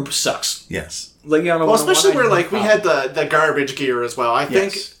a group sucks. Yes. Legiana. Well, especially where, like, we had the garbage gear as well. I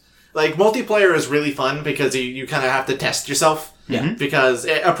think... Like, multiplayer is really fun because you kind of have to test yourself. Yeah. Because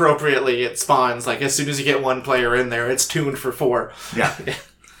appropriately it spawns, like, as soon as you get one player in there, it's tuned for 4. Yeah.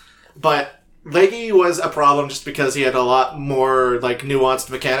 But Leggy was a problem just because he had a lot more, like, nuanced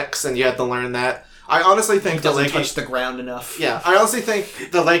mechanics, and you had to learn that. I honestly think he doesn't touch the ground enough. Yeah, I honestly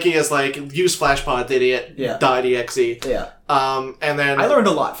think the Leggy is, like, use Flashpod, idiot, die.exe. Yeah. And then... I learned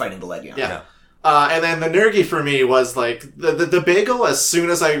a lot fighting the Legiana. Yeah. And then the Nergi for me was like the bagel. As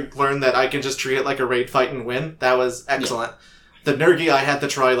soon as I learned that I can just treat it like a raid fight and win, that was excellent. Yeah. The Nergi I had to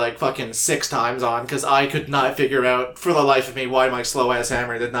try like fucking 6 times on because I could not figure out for the life of me why my slow ass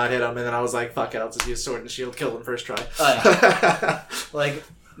hammer did not hit him, and then I was like, "Fuck it, I'll just use sword and shield, kill him first try." Like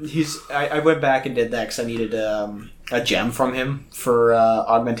I went back and did that because I needed a gem from him for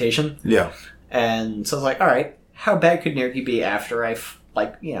augmentation. Yeah, and so I was like, all right, how bad could Nergi be after I've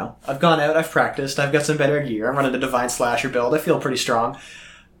gone out, I've practiced, I've got some better gear, I'm running the Divine Slasher build, I feel pretty strong.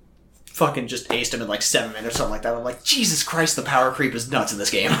 Fucking just aced him in like 7 minutes or something like that. I'm like, Jesus Christ, the power creep is nuts in this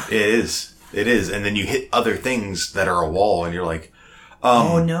game. It is. And then you hit other things that are a wall and you're like,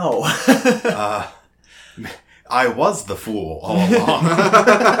 oh no. I was the fool all along.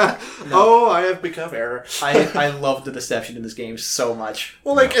 Oh, I have become error. I love the deception in this game so much.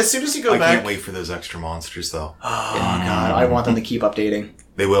 Well, like, as soon as you go back... I can't wait for those extra monsters, though. Oh, God. I want them to keep updating.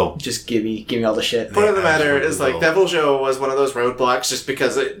 They will. Just give me all the shit. Point of the matter is, like, Devil Joe was one of those roadblocks just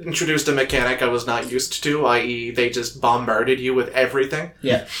because it introduced a mechanic I was not used to, i.e. they just bombarded you with everything.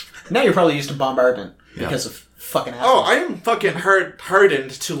 Yeah. Now you're probably used to bombardment because of fucking assholes. Oh, I am fucking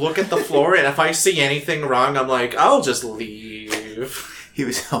hardened to look at the floor, and if I see anything wrong, I'm like, I'll just leave. He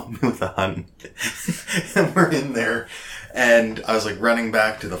was helping me with a hunt. And we're in there, and I was, like, running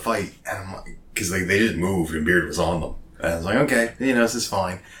back to the fight, and I'm like, because like, they just moved, and Beard was on them. And I was like, okay, this is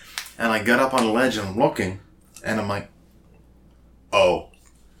fine. And I got up on the ledge, and I'm looking, and I'm like, oh.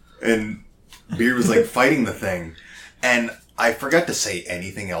 And Beard was, like, fighting the thing, and I forgot to say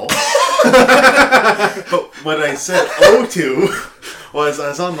anything else. But what I said oh to was I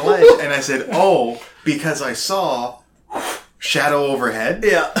was on the ledge and I said oh because I saw shadow overhead.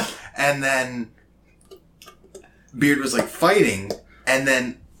 Yeah. And then Beard was like fighting and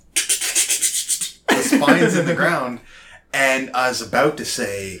then the spine's in the ground and I was about to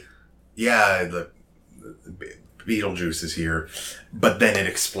say yeah the Beetlejuice is here, but then it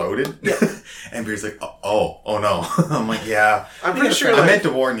exploded. Yeah. And Beard's like, oh no. I'm like, yeah. I'm pretty sure I meant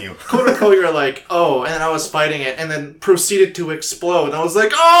to warn you. Quote unquote, you're like, oh, and then I was fighting it, and then proceeded to explode. And I was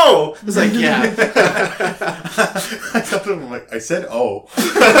like, oh! It's like, yeah. I told him, like, I said, oh.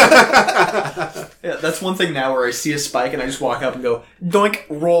 Yeah, that's one thing now where I see a spike and I just walk up and go, doink,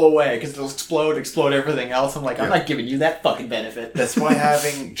 roll away, because it'll explode everything else. I'm like, I'm not giving you that fucking benefit. That's why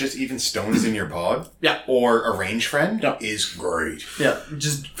having just even stones in your pod, or a range friend, is great. Yeah,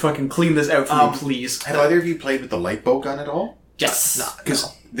 just fucking clean this out for me, please. Have either of you played with the light bow gun at all? Yes.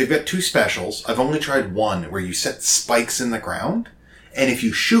 Because they've got 2 specials. I've only tried one where you set spikes in the ground, and if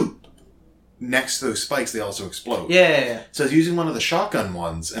you shoot next to those spikes, they also explode. Yeah. So I was using one of the shotgun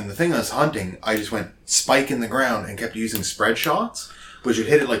ones, and the thing I was hunting, I just went spike in the ground and kept using spread shots, which would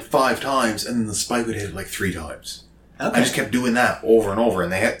hit it like 5 times, and then the spike would hit it like 3 times. Okay. I just kept doing that over and over,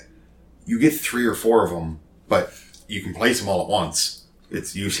 and you get 3 or 4 of them, but you can place them all at once.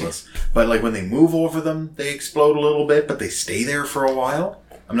 It's useless. But like when they move over them, they explode a little bit, but they stay there for a while.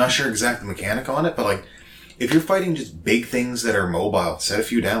 I'm not sure exact mechanic on it, but like if you're fighting just big things that are mobile, set a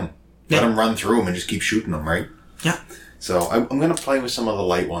few down. Let them run through them and just keep shooting them, right? Yeah. So I'm going to play with some of the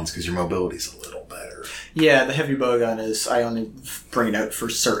light ones because your mobility's a little better. Yeah, the heavy bow gun is, I only bring it out for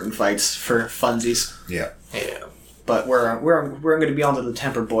certain fights, for funsies. Yeah. Yeah. But we're going to be on to the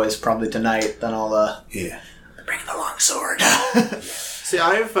Tempered Boys probably tonight, then I'll bring the long sword. See,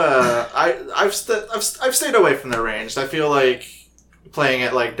 I've stayed away from the ranged. I feel like playing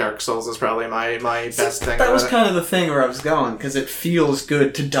it like Dark Souls is probably my best thing. That was kind of the thing where I was going, because it feels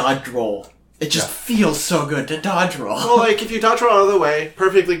good to dodge roll. It just feels so good to dodge roll. Well, like, if you dodge roll out of the way,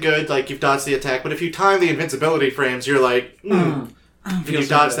 perfectly good, like, you've dodged the attack, but if you time the invincibility frames, you're like, When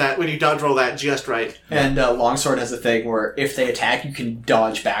you dodge roll that just right. And Longsword has a thing where if they attack, you can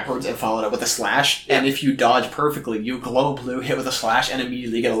dodge backwards and follow it up with a slash. Yeah. And if you dodge perfectly, you glow blue, hit with a slash, and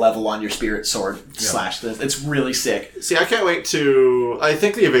immediately get a level on your spirit sword slash. It's really sick. See, I can't wait to... I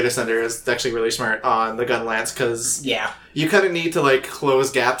think the Evade Ascender is actually really smart on the Gun Lance, because you kind of need to like close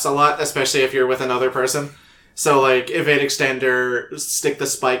gaps a lot, especially if you're with another person. So, like, Evade Extender, stick the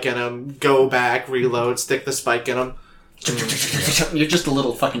spike in him, go back, reload, stick the spike in him. You're just a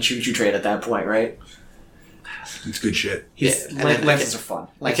little fucking choo-choo train at that point, right? It's good shit. Lances are fun.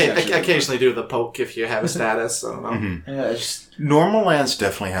 I occasionally do the poke if you have a status. I don't know. Mm-hmm. Normal Lance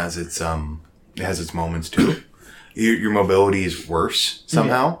definitely has its moments too. Your mobility is worse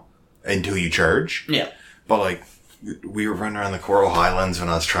somehow until you charge. Yeah. But like, we were running around the Coral Highlands when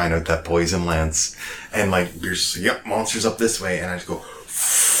I was trying out that Poison Lance, and like, there's monsters up this way, and I just go.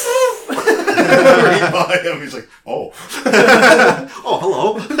 Right by him. He's like, oh. Oh,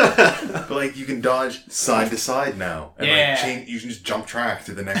 hello. But like, you can dodge side to side now. And like, you can just jump track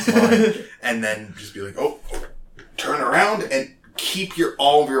to the next line. And then just be like, oh, turn around and keep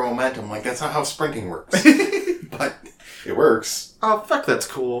all of your momentum. Like, that's not how sprinting works. But it works. Oh, fuck, that's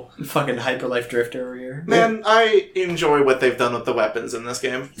cool. Fucking Hyperlife Drift over here. Man, I enjoy what they've done with the weapons in this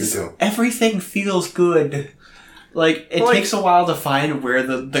game. Me too. Everything feels good. Like, it takes a while to find where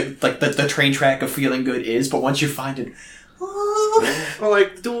the train track of feeling good is, but once you find it... Well,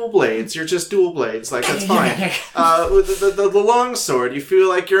 like, dual blades. You're just dual blades. Like, that's fine. The longsword, you feel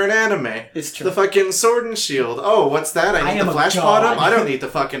like you're an anime. It's true. The fucking sword and shield. Oh, what's that? I need to flash pot him? I don't need to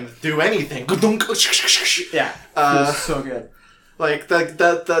fucking do anything. Yeah. Feels so good. Like,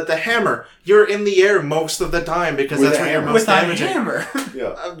 the hammer. You're in the air most of the time because that's where you're most damaging. With a hammer.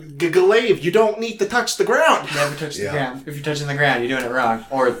 Yeah. Glaive, you don't need to touch the ground. Never touch the ground. If you're touching the ground, you're doing it wrong.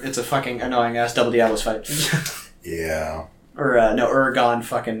 Or it's a fucking annoying-ass Double Diablos fight. Yeah. Or, Uragon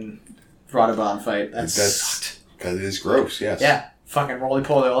fucking Radobon fight. That's because it is gross, yes. Yeah. Fucking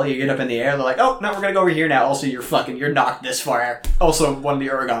roly-poly, you get up in the air, they're like, oh, no, we're gonna go over here now. Also, you're knocked this far. Also, one of the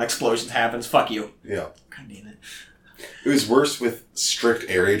Uragon explosions happens. Fuck you. Yeah. God damn it. It was worse with strict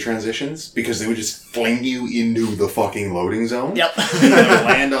area transitions because they would just fling you into the fucking loading zone. Yep. And then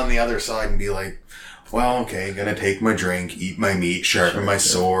land on the other side and be like, well, okay, gonna take my drink, eat my meat, sharpen my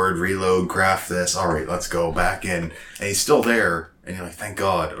sword, reload, craft this. All right, let's go back in. And he's still there. And you're like, thank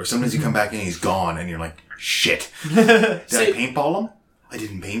God. Or sometimes you come back in and he's gone. And you're like, shit. Did I paintball him? I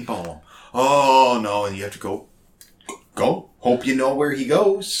didn't paintball him. Oh, no. And you have to go. Hope you know where he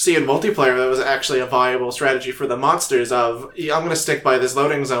goes. See, in multiplayer, that was actually a viable strategy for the monsters of, I'm going to stick by this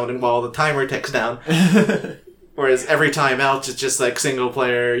loading zone and while the timer ticks down. Whereas every time else, it's just like single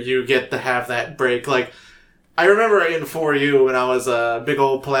player, you get to have that break. Like, I remember in 4U when I was a big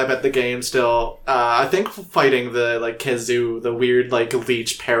old pleb at the game still, I think fighting the, like, Khezu, the weird, like,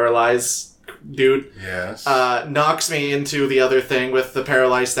 leech paralyze dude. Yes. Knocks me into the other thing with the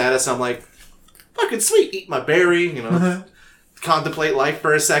paralyzed status. I'm like, fucking sweet, eat my berry, you know, contemplate life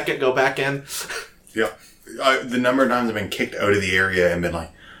for a second, go back in. Yeah. The number of times I've been kicked out of the area and been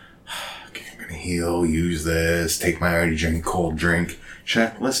like, okay, I'm gonna heal, use this, take my already drink, cold drink,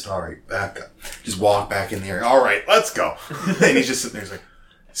 checklist, alright, back up. Just walk back in the area, alright, let's go. And he's just sitting there, he's like,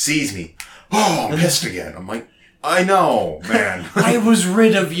 sees me. Oh, I'm pissed again. I'm like, I know, man. I was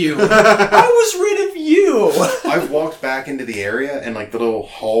rid of you. I was rid of you. I've walked back into the area and like the little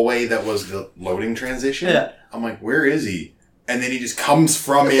hallway that was the loading transition. Yeah. I'm like, where is he? And then he just comes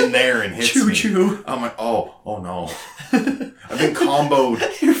from in there and hits me. Choo-choo. I'm like, oh no. I've been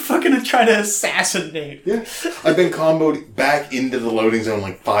comboed. You're fucking trying to assassinate. Yeah. I've been comboed back into the loading zone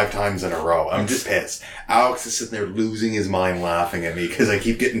like 5 times in a row. I'm just pissed. Alex is sitting there losing his mind laughing at me because I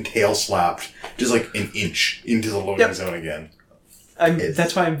keep getting tail slapped just like an inch into the loading zone again.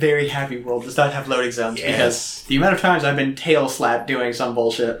 That's why I'm very happy World does not have loading zones because the amount of times I've been tail slapped doing some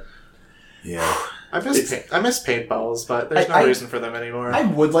bullshit. Yeah. I miss paintballs, but there's no reason for them anymore. I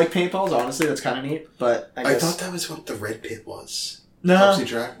would like paintballs, honestly. That's kind of neat, but I guess... thought that was what the Red Pit was. No. Topsy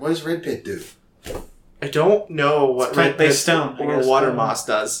Track. What does Red Pit do? I don't know what Red Pit stone or Water Moss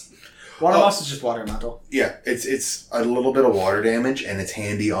does. Water Moss is just water elemental. Yeah, it's a little bit of water damage, and it's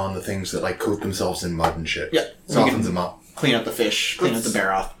handy on the things that like coat themselves in mud and shit. Yeah. Softens them up. Clean up the fish, clean up the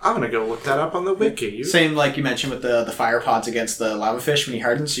bear off. I'm gonna go look that up on the wiki. Same like you mentioned with the fire pods against the lava fish when he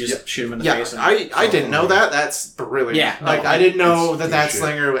hardens, you just shoot him in the face. And I didn't know that. That's brilliant. Yeah. Like, I didn't know that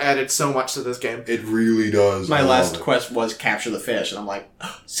slinger added so much to this game. It really does. My last quest was capture the fish, and I'm like,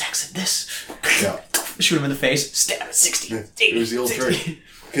 oh, Zach said this. Yeah. Shoot him in the face, stab at 60, 80, it was the old trick.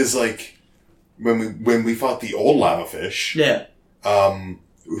 Because, like, when we fought the old lava fish, yeah,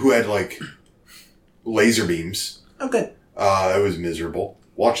 who had, like, laser beams. Oh, good. It was miserable.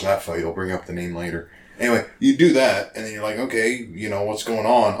 Watch that fight. I'll bring up the name later. Anyway, you do that, and then you're like, okay, you know, what's going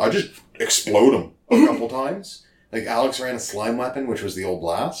on? I just explode them a couple times. Like, Alex ran a slime weapon, which was the old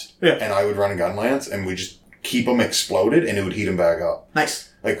blast. Yeah. And I would run a gun lance, and we just keep them exploded, and it would heat them back up.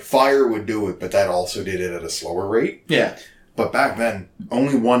 Nice. Like, fire would do it, but that also did it at a slower rate. Yeah. But back then,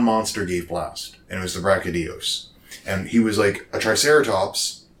 only one monster gave blast, and it was the Brachydios. And he was like a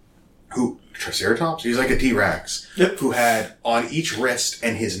Triceratops, Triceratops? He was like a T-Rex. Yep. Who had on each wrist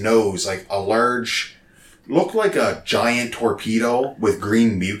and his nose, like a large, looked like a giant torpedo with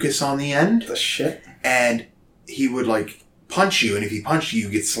green mucus on the end. The shit. And he would like punch you, and if he punched you,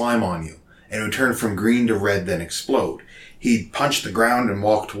 you'd get slime on you. And it would turn from green to red, then explode. He'd punch the ground and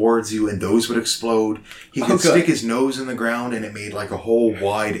walk towards you, and those would explode. He could stick his nose in the ground, and it made like a whole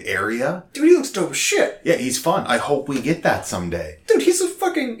wide area. Dude, he looks dope as shit. Yeah, he's fun. I hope we get that someday. Dude, he's an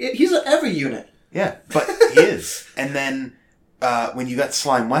EVA unit. Yeah, but he is. And then when you got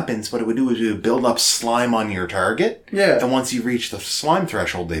slime weapons, what it would do is it would build up slime on your target. Yeah. And once you reach the slime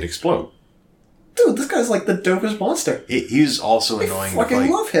threshold, they'd explode. Dude, this guy's like the dopest monster. He's also annoying. I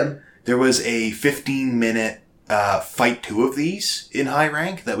fucking love him. There was a 15-minute fight 2 of these in high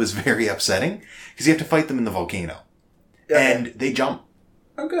rank that was very upsetting because you have to fight them in the volcano. Yeah. And they jump.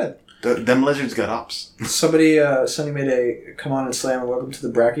 Oh, good. Them lizards got ups. Somebody made a come on and slam and welcome to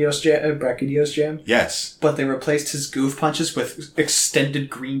the Brachydios jam. Yes. But they replaced his goof punches with extended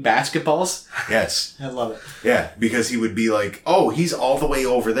green basketballs. Yes. I love it. Yeah, because he would be like, oh, he's all the way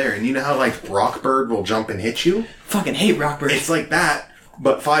over there. And you know how like Rockbird will jump and hit you? Fucking hate Rockbird. It's like that.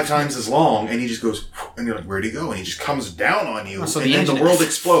 But 5 times as long, and he just goes, and you're like, where'd he go? And he just comes down on you, and then the world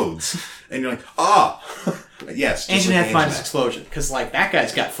explodes. And you're like, yes. Engine had finest explosion, because, like, that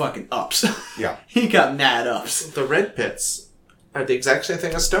guy's got fucking ups. Yeah. He got mad ups. The red pits are the exact same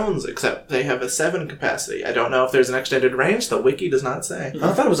thing as stones, except they have a 7 capacity. I don't know if there's an extended range, the wiki does not say.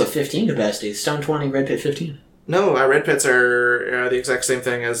 I thought it was a 15 capacity. Stone 20, red pit 15. No, red pits are the exact same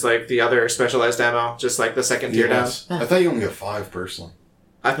thing as, like, the other specialized ammo, just, like, the second tier down. I thought you only got 5, personally.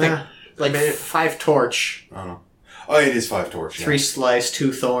 I think... like, 5 torch. I don't know. Oh, it is 5 torch. 3 slice,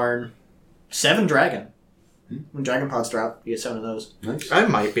 2 thorn, 7 dragon. When dragon pods drop, you get 7 of those. Nice. I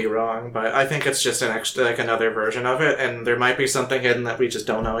might be wrong, but I think it's just an extra, like another version of it, and there might be something hidden that we just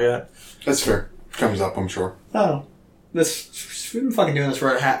don't know yet. That's fair. Comes up, I'm sure. Oh. We've been fucking doing this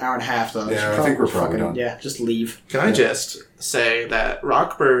for an hour and a half, though. Yeah, I think we're probably done. Yeah, just leave. Can I just say that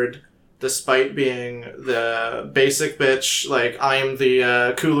Rockbird, despite being the basic bitch, like, I'm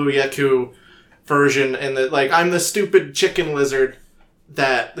the Kulu Yaku version, and I'm the stupid chicken lizard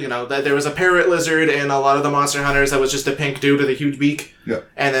that, you know, that there was a parrot lizard in a lot of the Monster Hunters that was just a pink dude with a huge beak. Yeah.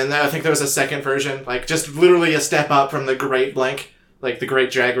 And then I think there was a second version, like, just literally a step up from the Great Blank. Like the Great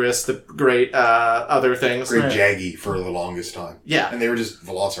Jagras, the Great other things. Great Jaggy for the longest time. Yeah. And they were just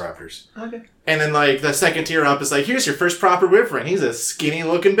velociraptors. Okay. And then, like, the second tier up is like, here's your first proper Wyvern. He's a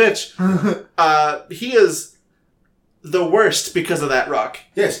skinny-looking bitch. He is the worst because of that rock.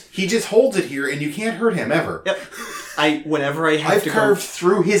 Yes, he just holds it here, and you can't hurt him ever. Yep. I've carved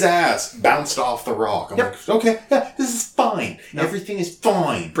through his ass, bounced off the rock. I'm like, okay, yeah, this is fine. No. Everything is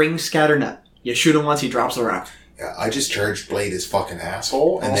fine. Bring Scatternut. You shoot him once, he drops the rock. Yeah, I just charged Blade his fucking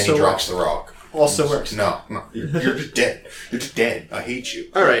asshole, and also then he drops the rock. Also works. No, you're just dead. You're just dead. I hate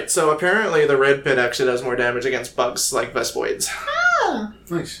you. Alright, so apparently the red pit actually does more damage against bugs like Vespoids. Ah!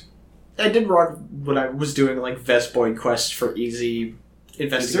 Nice. I did rock when I was doing, like, Vespoid quests for easy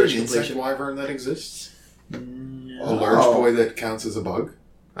investigation. Is there an insect wyvern that exists? No. A large boy that counts as a bug?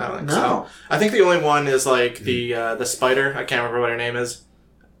 I don't think so. I think the only one is, like, the spider. I can't remember what her name is.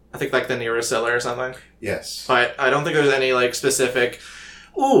 I think, like, the Neurocilla or something. Yes. But I don't think there's any, like, specific...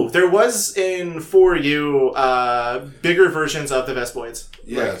 Ooh, there was in 4U bigger versions of the Vespoids.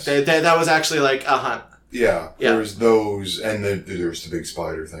 Yes. Like, that was actually, like, a hunt. Yeah. There's those, and then there's the big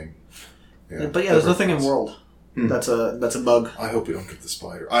spider thing. Yeah. But yeah, there's nothing in World. That's a bug. I hope we don't get the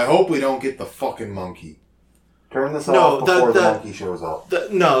spider. I hope we don't get the fucking monkey. Turn this off before the monkey shows up. The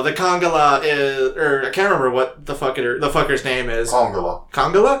Kongala is... Or, I can't remember what the fucker's name is. Kongala.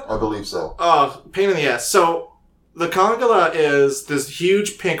 Kongala? I believe so. Oh, pain in the ass. So, the Kongala is this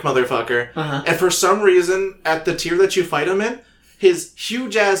huge pink motherfucker. Uh-huh. And for some reason, at the tier that you fight him in, his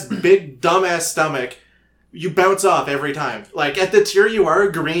huge-ass, big, dumb-ass stomach, you bounce off every time. Like, at the tier you are,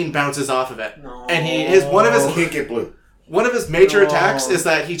 green bounces off of it. No. And he can't get blue. One of his major attacks is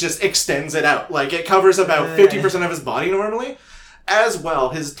that he just extends it out. Like, it covers about 50% of his body normally. As well,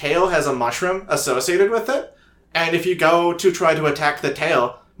 his tail has a mushroom associated with it. And if you go to try to attack the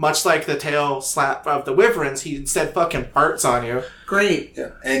tail, much like the tail slap of the wyverns, he instead fucking parts on you. Great.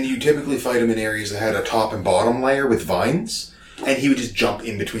 Yeah. And you typically fight him in areas that had a top and bottom layer with vines, and he would just jump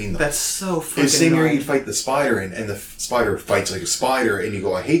in between them. That's so fucking His same area annoying. you'd fight the spider in, and the spider fights like a spider, and you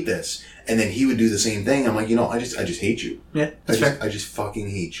go, I hate this. And then he would do the same thing. I'm like, I just hate you. Yeah, that's fair. I just fucking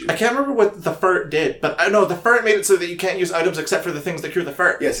hate you. I can't remember what the fart did, but I know the fart made it so that you can't use items except for the things that cure the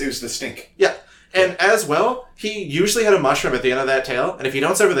fart. Yes, it was the stink. Yeah. And as well, he usually had a mushroom at the end of that tail, and if you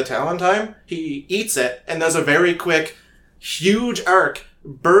don't sever the tail on time, he eats it and does a very quick, huge arc,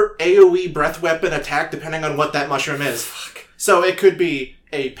 AoE breath weapon attack depending on what that mushroom is. Fuck. So it could be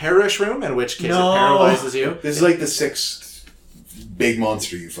a parashroom, in which case it paralyzes you. This is like the 6th big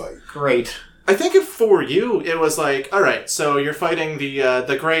monster you fight. Great. I think for you, it was like, all right, so you're fighting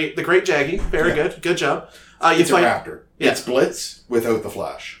the great Jaggy. Very good job. It's a raptor. Yeah. It's Blitz without the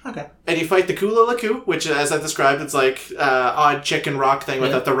flash. Okay. And you fight the Kula-Laku, which, as I described, it's like odd chicken rock thing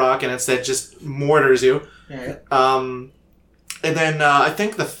without the rock, and instead just mortars you. Yeah. And then I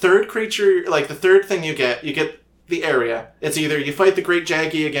think the third creature, like the third thing you get the area. It's either you fight the Great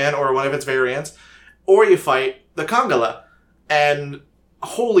Jaggy again, or one of its variants, or you fight the Kongala. And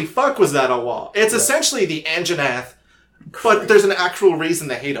holy fuck was that a wall. It's essentially the Anjanath, but there's an actual reason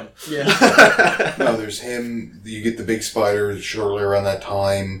to hate him. Yeah. No, there's him. You get the big spider shortly around that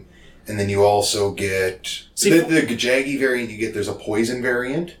time. And then you also get... the Jaggy variant you get, there's a poison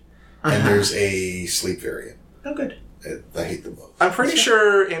variant. And there's a sleep variant. Oh, good. I hate them both. I'm pretty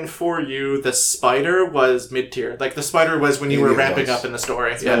sure in 4U, the spider was mid-tier. Like, the spider was when you were ramping up in the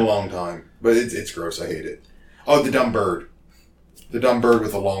story. It's been a long time. But it's gross. I hate it. Oh, the dumb bird. The dumb bird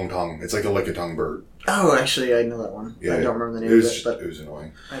with a long tongue. It's like a lick-a-tongue bird. Oh, actually, I know that one. Yeah, I don't remember the name of it. But it was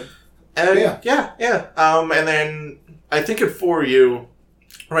annoying. Yeah. And then I think in 4U,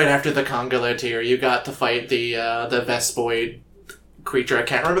 right after the Kongala tier, you got to fight the Vespoid creature. I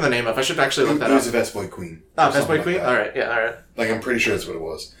can't remember the name of. I should actually look that up. It was a Vespoid Queen. Oh, Vespoid Queen? Like alright. Like, I'm pretty sure that's what it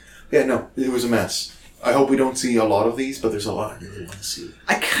was. Yeah, no, it was a mess. I hope we don't see a lot of these, but there's a lot I really want to see.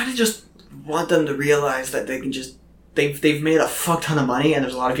 I kind of just want them to realize that they can just... They've made a fuck ton of money, and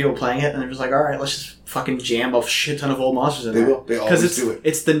there's a lot of people playing it, and they're just like, alright, let's just fucking jam a shit ton of old monsters in there. They will. They always do it.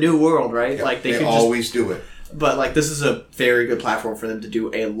 It's the new world, right? Yeah, like they always do it. But, like, this is a very good platform for them to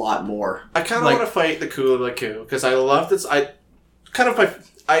do a lot more. I kind of want to fight the Kula-Laku, because I love this.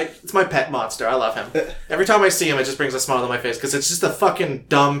 It's my pet monster. I love him. Every time I see him, it just brings a smile on my face, because it's just a fucking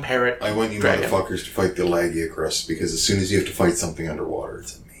dumb parrot. I want you motherfuckers to fight the Lagiacrus, because as soon as you have to fight something underwater,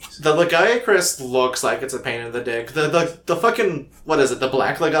 it's amazing. The Lagiacrus looks like it's a pain in the dick. The fucking, what is it, the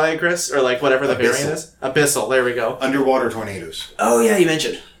black Lagiacrus? Or like whatever the variant is? Abyssal, there we go. Underwater tornadoes. Oh, yeah, you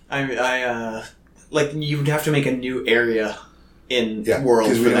mentioned. Like, you'd have to make a new area in world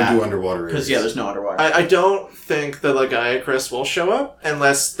for that. because we don't do underwater areas. Because, there's no underwater. I don't think the Lagiacrus will show up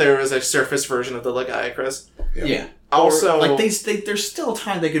unless there is a surface version of the Lagiacrus. Yeah. Also, like, there's still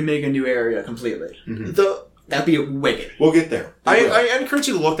time they could make a new area completely. Mm-hmm. That'd be wicked. We'll get there. I encourage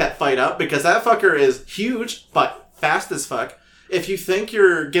you to look that fight up, because that fucker is huge, but fast as fuck. If you think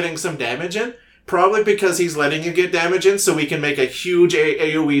you're getting some damage in, probably because he's letting you get damage in so we can make a huge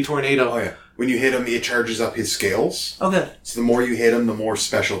AoE tornado. Oh, yeah. When you hit him, it charges up his scales. Okay. So the more you hit him, the more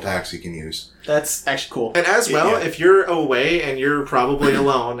special attacks he can use. That's actually cool. And as well, if you're away and you're probably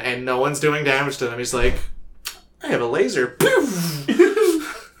alone and no one's doing damage to them, he's like, I have a laser.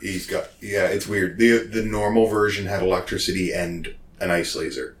 He's got... Yeah, it's weird. The normal version had electricity and an ice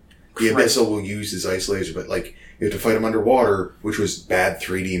laser. The Abyssal will use his ice laser, but, like, you have to fight him underwater, which was bad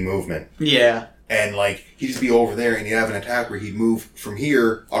 3D movement. Yeah. And, like, he'd just be over there, and you'd have an attack where he'd move from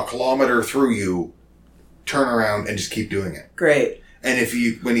here, a kilometer through you, turn around, and just keep doing it. Great. And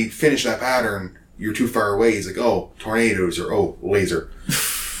when he'd finish that pattern, you're too far away, he's like, oh, tornadoes, or oh, laser.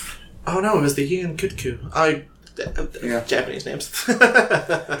 Oh no, it was the Heian Kutku. Japanese names.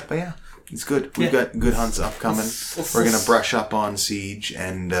 But yeah, it's good. We've got good hunts upcoming. We're going to brush up on Siege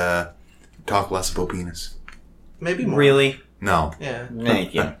and talk less about penis. Maybe more. Really? No. Yeah.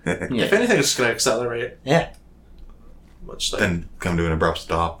 Thank you. If anything, it's going to accelerate. Yeah. Much like, Then come to an abrupt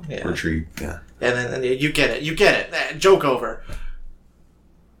stop. Yeah. Retreat. Yeah. And then you get it. You get it. Joke over.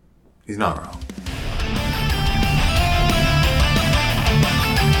 He's not wrong.